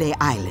on Melee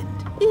Island.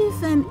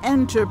 If an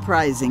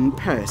enterprising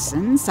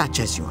person such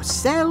as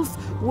yourself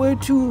were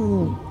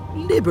to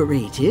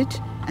liberate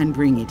it and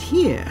bring it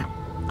here,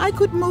 I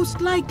could most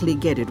likely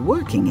get it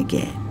working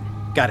again.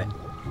 Got it.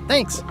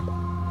 Thanks.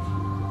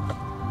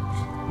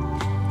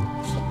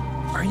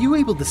 Are you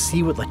able to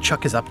see what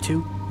LeChuck is up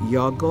to?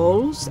 Your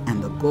goals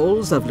and the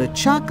goals of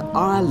LeChuck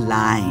are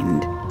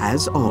aligned,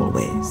 as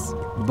always.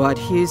 But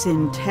his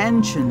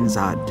intentions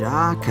are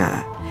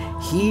darker.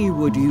 He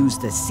would use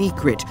the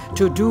secret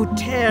to do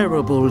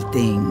terrible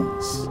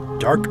things.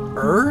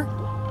 Dark-er?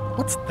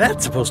 What's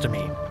that supposed to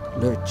mean?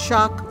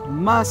 LeChuck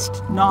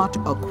must not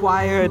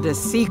acquire the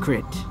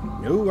secret.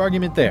 No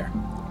argument there.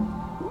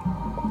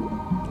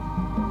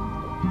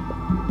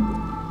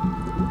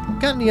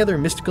 Got any other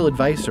mystical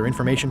advice or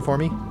information for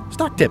me?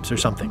 Stock tips or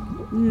something?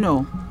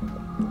 No.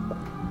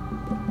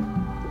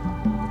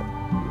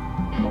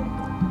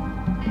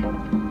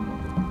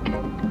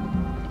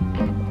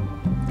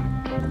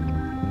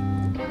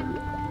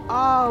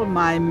 All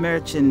my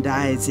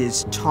merchandise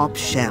is top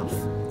shelf.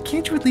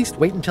 Can't you at least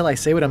wait until I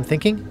say what I'm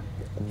thinking?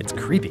 It's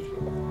creepy.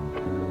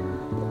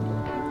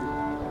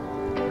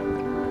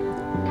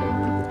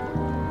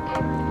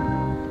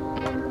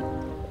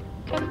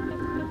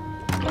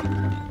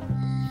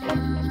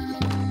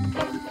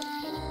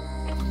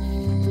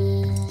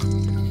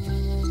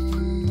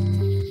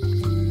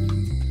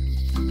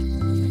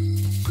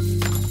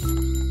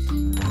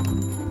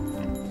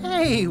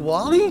 Hey,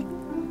 Wally!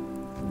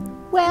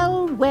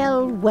 Well,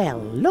 well, well,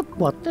 look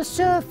what the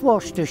surf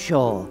washed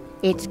ashore.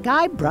 It's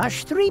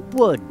Guybrush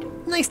Threepwood.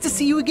 Nice to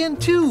see you again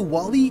too,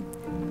 Wally.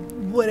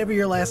 Whatever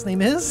your last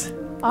name is.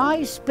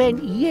 I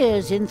spent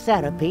years in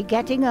therapy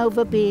getting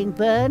over being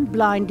burned,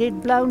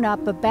 blinded, blown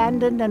up,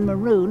 abandoned and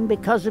marooned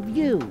because of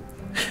you.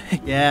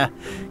 Yeah,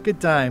 good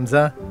times,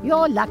 huh?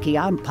 You're lucky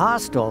I'm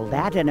past all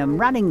that and am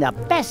running the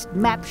best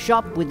map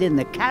shop within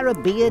the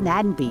Caribbean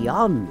and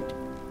beyond.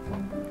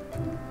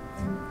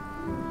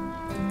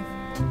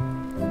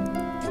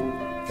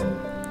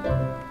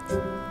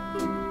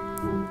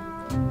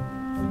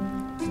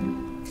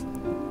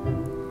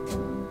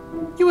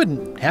 You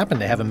wouldn't happen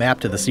to have a map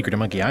to the secret of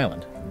Monkey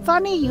Island?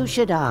 Funny you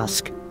should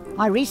ask.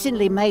 I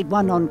recently made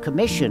one on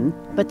commission,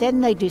 but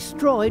then they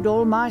destroyed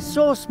all my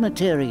source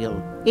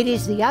material. It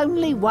is the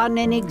only one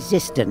in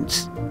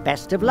existence.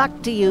 Best of luck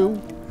to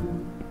you.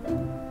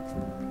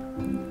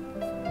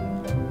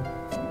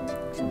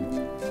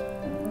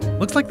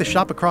 Looks like the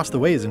shop across the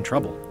way is in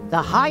trouble.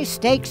 The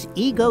high-stakes,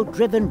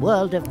 ego-driven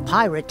world of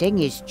pirating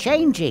is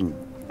changing,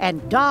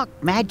 and dark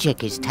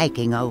magic is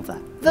taking over.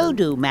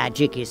 Voodoo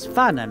magic is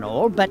fun and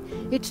all, but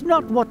it's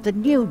not what the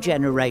new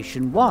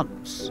generation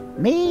wants.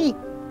 Me?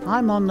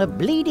 I'm on the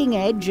bleeding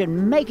edge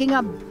and making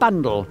a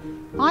bundle.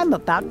 I'm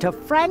about to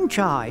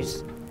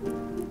franchise.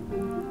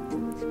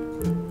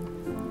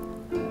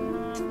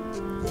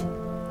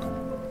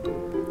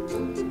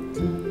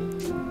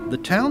 The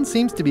town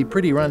seems to be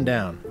pretty run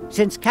down.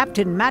 Since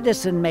Captain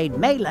Madison made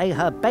Melee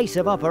her base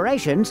of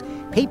operations,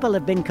 people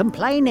have been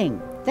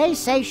complaining. They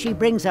say she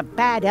brings a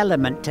bad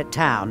element to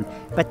town,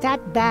 but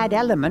that bad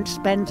element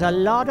spends a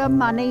lot of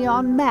money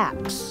on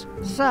maps.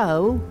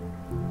 So,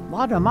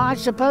 what am I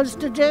supposed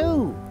to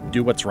do?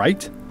 Do what's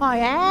right? I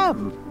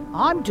am.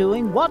 I'm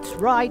doing what's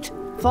right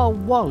for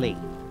Wally.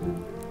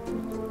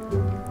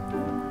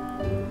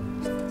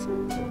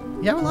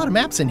 You have a lot of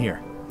maps in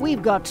here.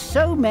 We've got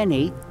so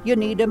many, you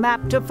need a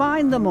map to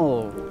find them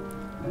all.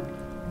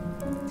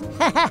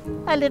 Haha,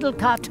 a little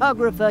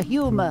cartographer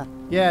humor.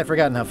 Yeah, I'd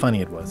forgotten how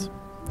funny it was.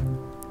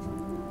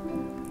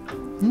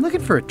 I'm looking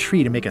for a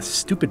tree to make a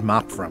stupid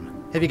mop from.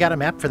 Have you got a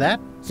map for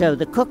that? So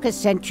the cook has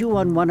sent you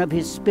on one of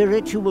his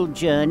spiritual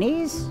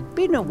journeys?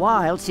 Been a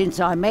while since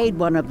I made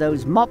one of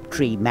those mop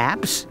tree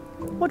maps.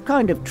 What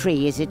kind of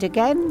tree is it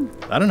again?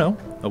 I don't know.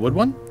 A wood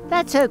one?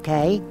 That's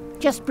okay.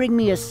 Just bring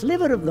me a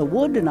sliver of the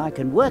wood and I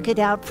can work it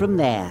out from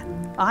there.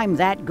 I'm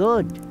that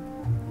good.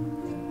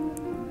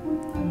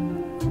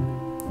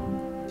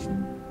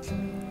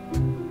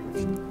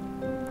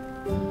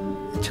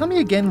 Tell me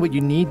again what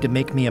you need to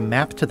make me a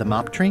map to the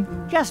mop tree.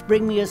 Just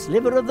bring me a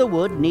sliver of the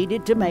wood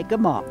needed to make a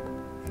mop.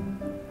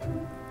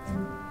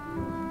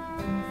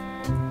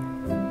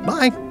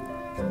 Bye.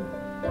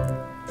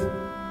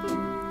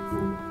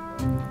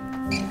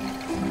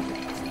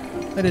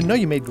 I didn't know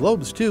you made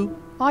globes, too.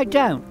 I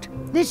don't.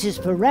 This is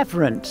for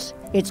reference.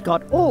 It's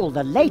got all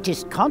the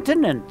latest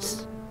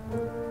continents.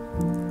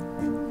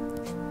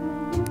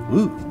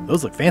 Ooh,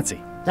 those look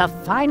fancy. The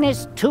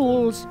finest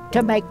tools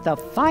to make the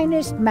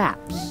finest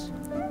maps.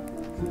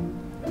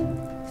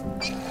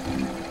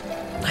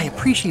 I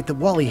appreciate that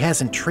Wally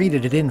hasn't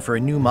traded it in for a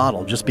new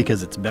model just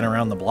because it's been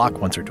around the block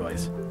once or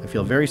twice. I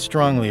feel very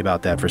strongly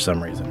about that for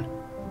some reason.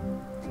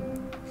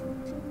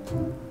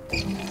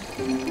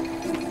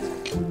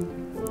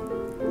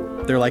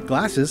 They're like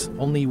glasses,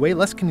 only way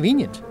less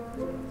convenient.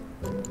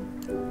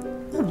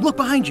 Ooh, look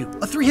behind you,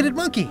 a three-headed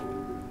monkey.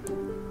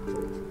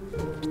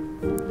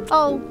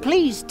 Oh,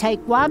 please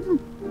take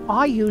one.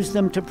 I use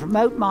them to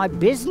promote my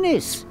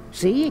business.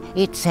 See,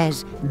 it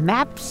says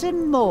maps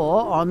and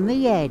more on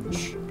the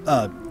edge.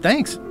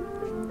 Thanks.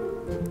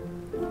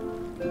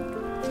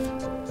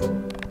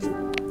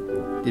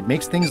 It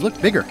makes things look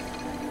bigger.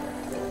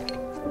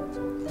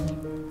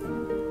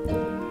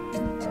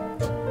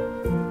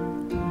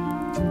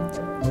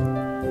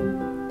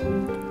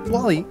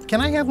 Wally,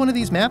 can I have one of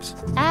these maps?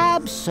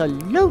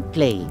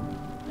 Absolutely.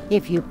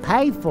 If you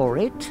pay for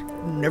it.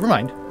 Never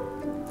mind.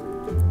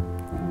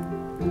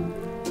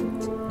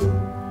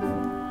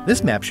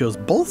 This map shows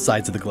both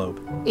sides of the globe.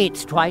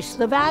 It's twice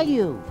the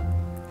value.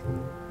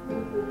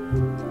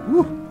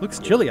 Ooh, looks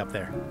chilly up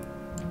there.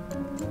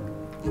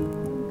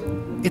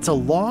 It's a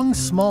long,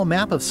 small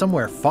map of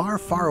somewhere far,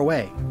 far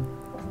away.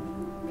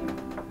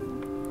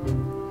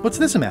 What's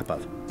this a map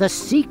of? The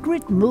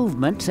secret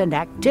movements and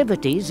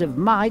activities of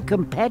my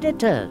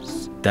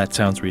competitors. That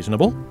sounds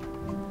reasonable.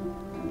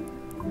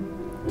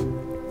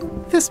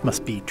 This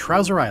must be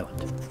Trouser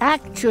Island.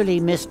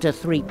 Actually, Mr.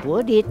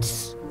 Threepwood,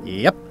 it's...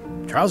 Yep,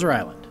 Trouser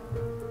Island.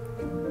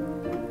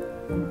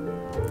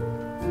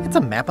 It's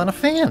a map on a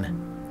fan.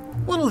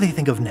 What'll they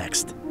think of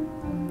next?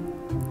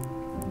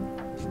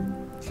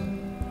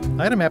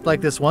 I had a map like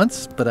this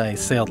once, but I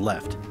sailed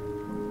left.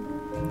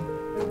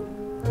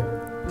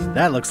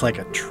 That looks like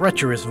a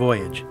treacherous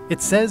voyage.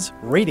 It says,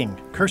 rating,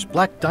 Cursed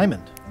Black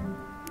Diamond.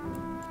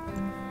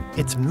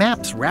 It's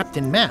maps wrapped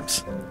in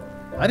maps.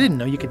 I didn't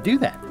know you could do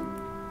that.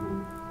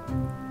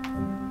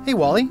 Hey,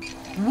 Wally,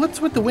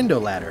 what's with the window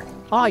ladder?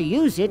 I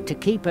use it to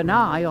keep an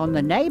eye on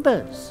the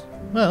neighbors.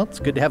 Well, it's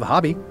good to have a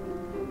hobby.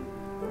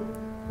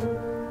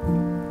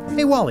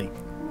 Hey, Wally,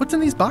 what's in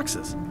these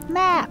boxes?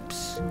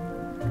 Maps.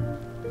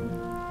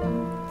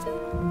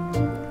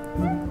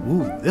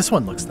 Ooh, this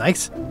one looks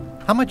nice.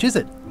 How much is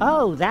it?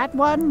 Oh, that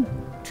one?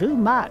 Too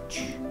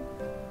much.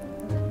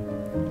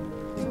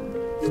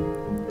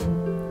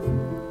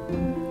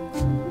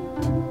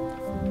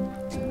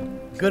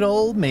 Good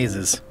old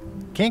mazes.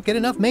 Can't get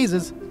enough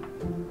mazes.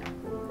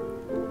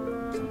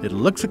 It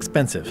looks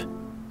expensive.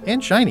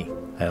 And shiny.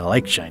 I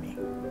like shiny.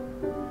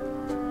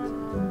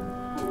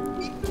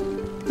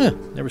 Huh,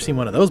 never seen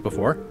one of those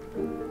before.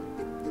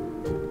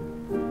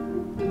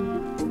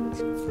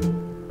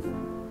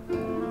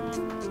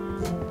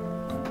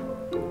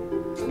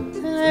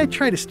 I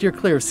try to steer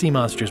clear of sea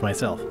monsters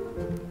myself.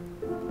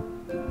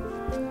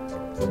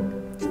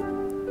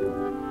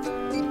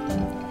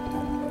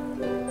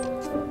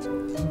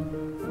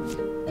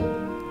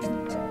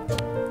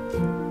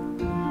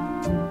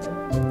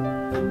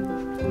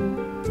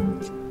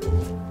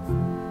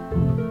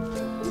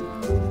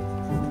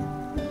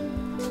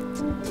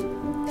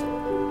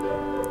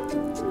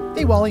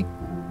 Hey, Wally.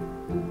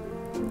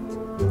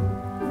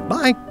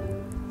 Bye.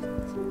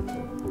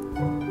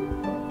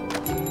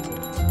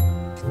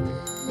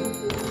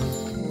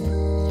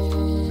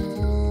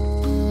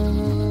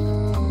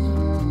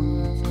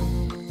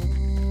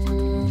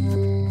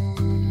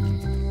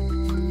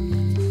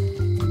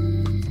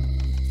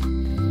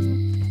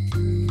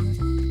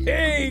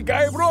 Hey,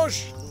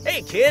 Guybrush!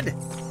 Hey, kid!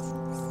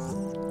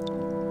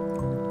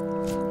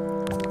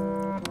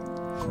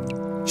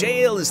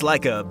 Jail is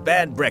like a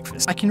bad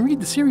breakfast. I can read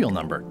the serial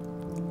number.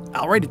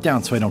 I'll write it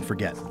down so I don't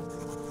forget.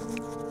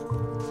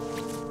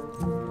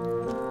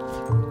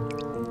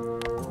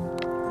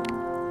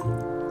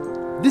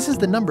 This is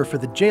the number for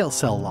the jail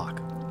cell lock.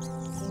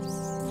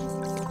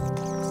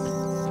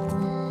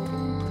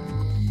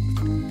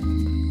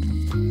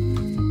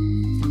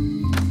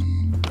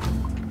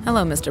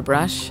 Hello, Mr.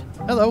 Brush.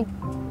 Hello.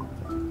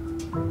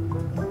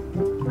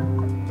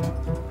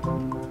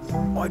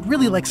 Oh, I'd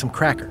really like some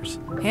crackers.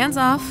 Hands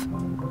off.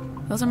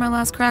 Those are my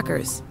last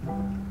crackers.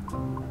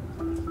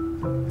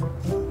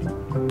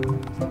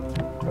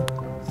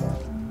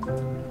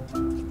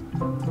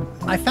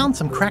 I found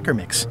some cracker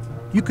mix.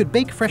 You could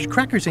bake fresh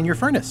crackers in your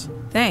furnace.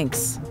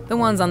 Thanks. The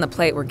ones on the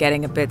plate were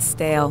getting a bit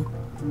stale.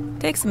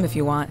 Take some if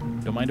you want.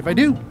 Don't mind if I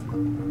do.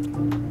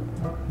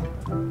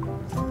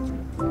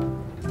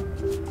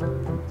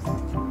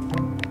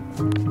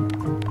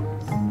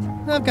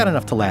 I've got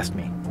enough to last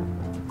me.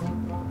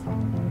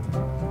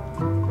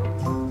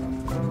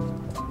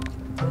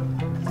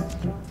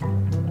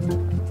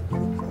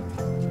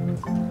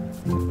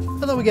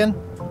 Hello again.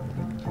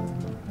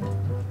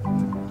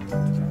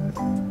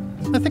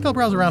 I think I'll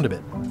browse around a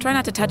bit. Try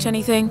not to touch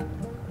anything.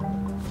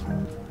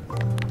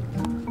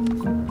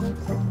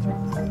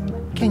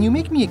 Can you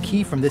make me a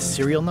key from this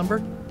serial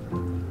number?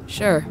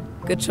 Sure.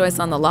 Good choice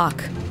on the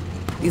lock.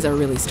 These are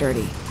really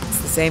sturdy.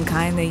 It's the same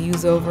kind they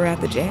use over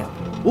at the jail.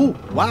 Ooh,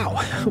 wow.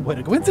 What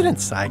a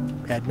coincidence. I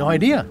had no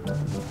idea.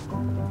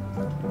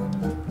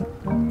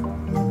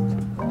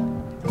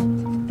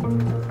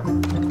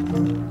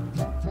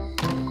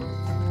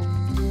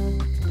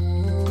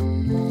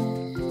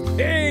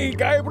 Hey,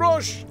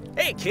 Guybrush!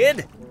 Hey,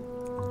 kid!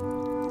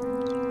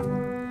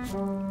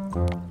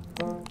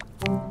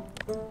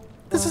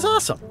 This is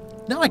awesome.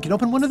 Now I can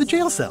open one of the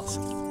jail cells.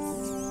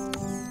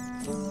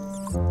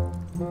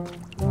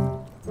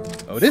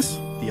 Otis,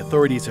 the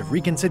authorities have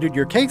reconsidered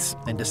your case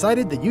and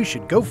decided that you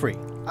should go free.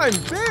 I'm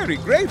very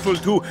grateful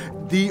to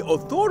the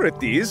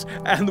authorities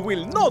and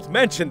will not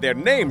mention their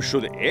name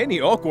should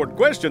any awkward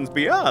questions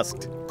be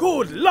asked.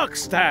 Good luck,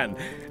 Stan.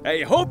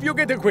 I hope you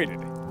get acquitted.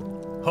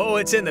 Oh,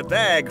 it's in the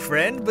bag,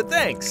 friend, but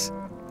thanks.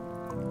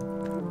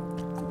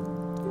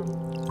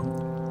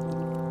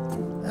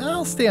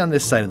 I'll stay on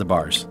this side of the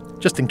bars,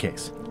 just in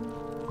case.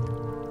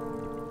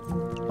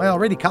 I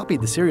already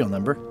copied the serial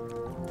number.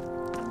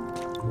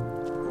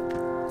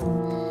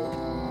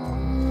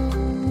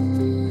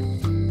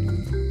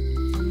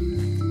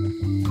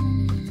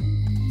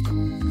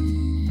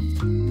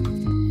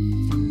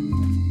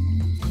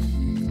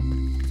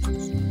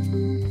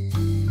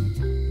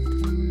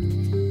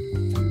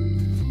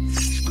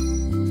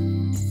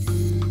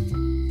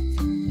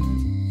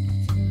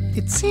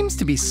 It seems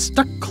to be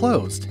stuck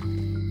closed.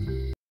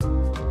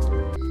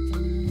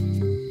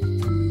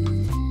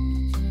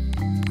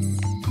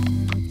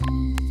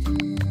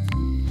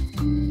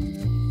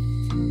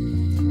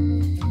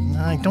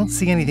 I don't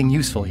see anything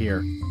useful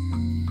here.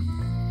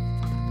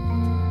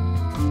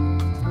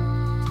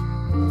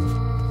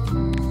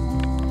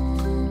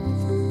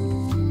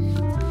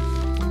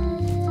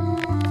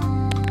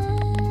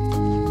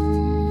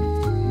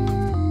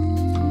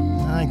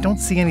 I don't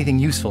see anything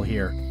useful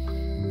here.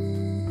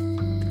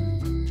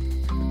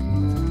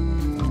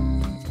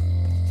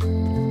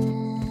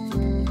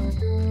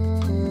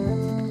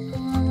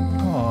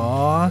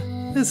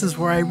 Aww, this is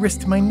where I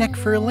risked my neck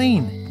for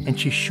Elaine. And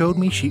she showed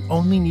me she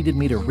only needed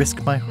me to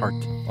risk my heart.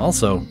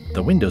 Also,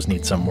 the windows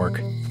need some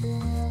work.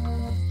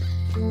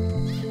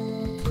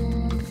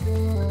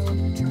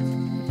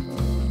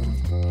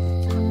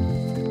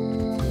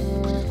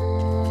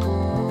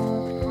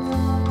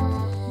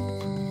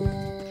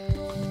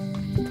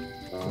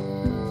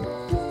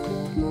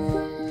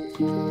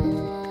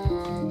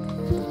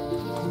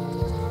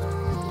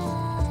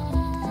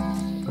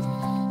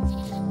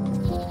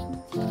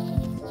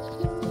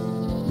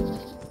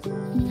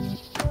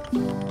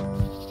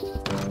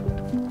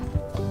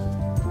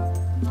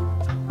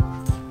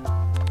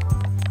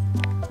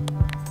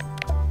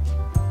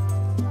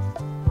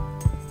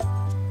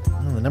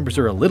 The numbers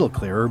are a little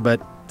clearer,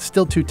 but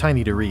still too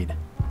tiny to read.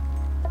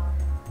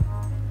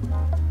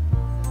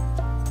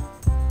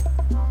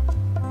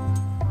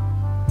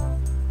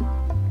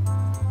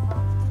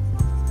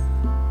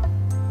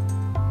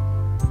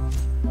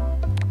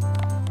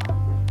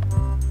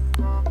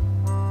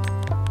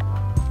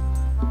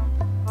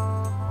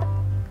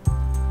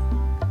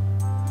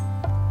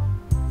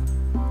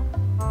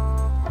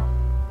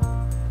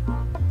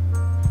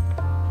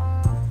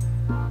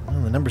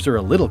 The numbers are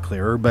a little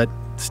clearer, but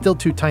still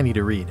too tiny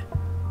to read.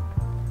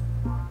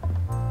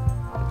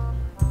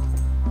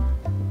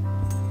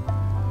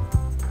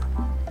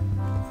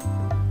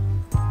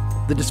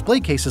 The display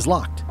case is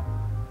locked.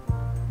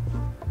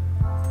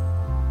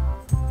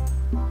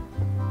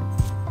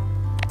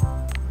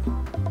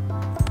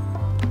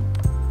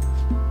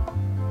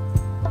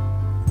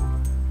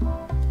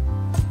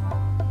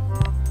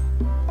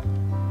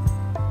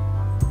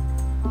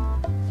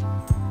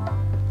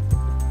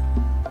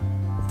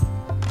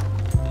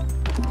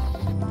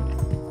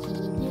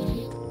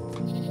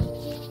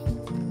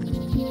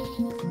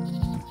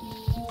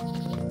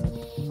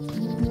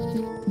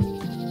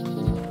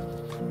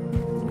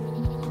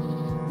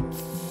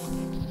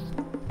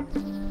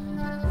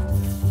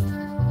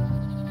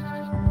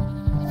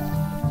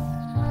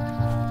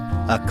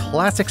 A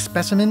classic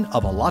specimen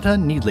of Alata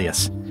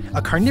needleus,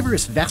 a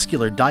carnivorous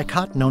vascular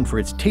dicot known for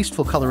its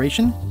tasteful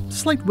coloration,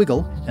 slight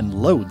wiggle, and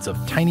loads of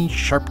tiny,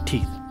 sharp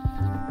teeth.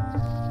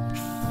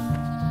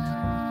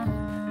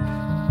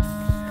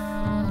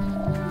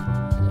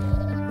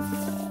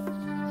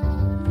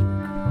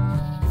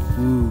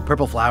 Ooh,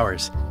 purple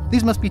flowers.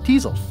 These must be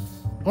teasel,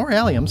 or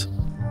alliums,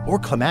 or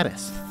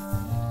clematis.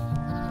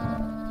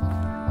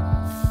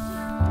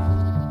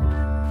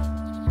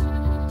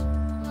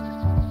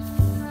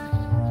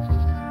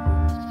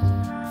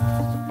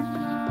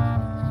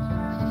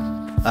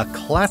 A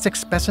classic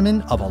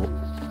specimen of a...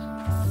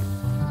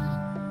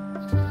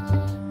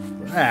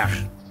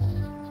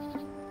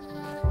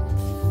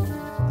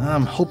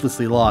 I'm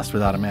hopelessly lost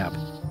without a map.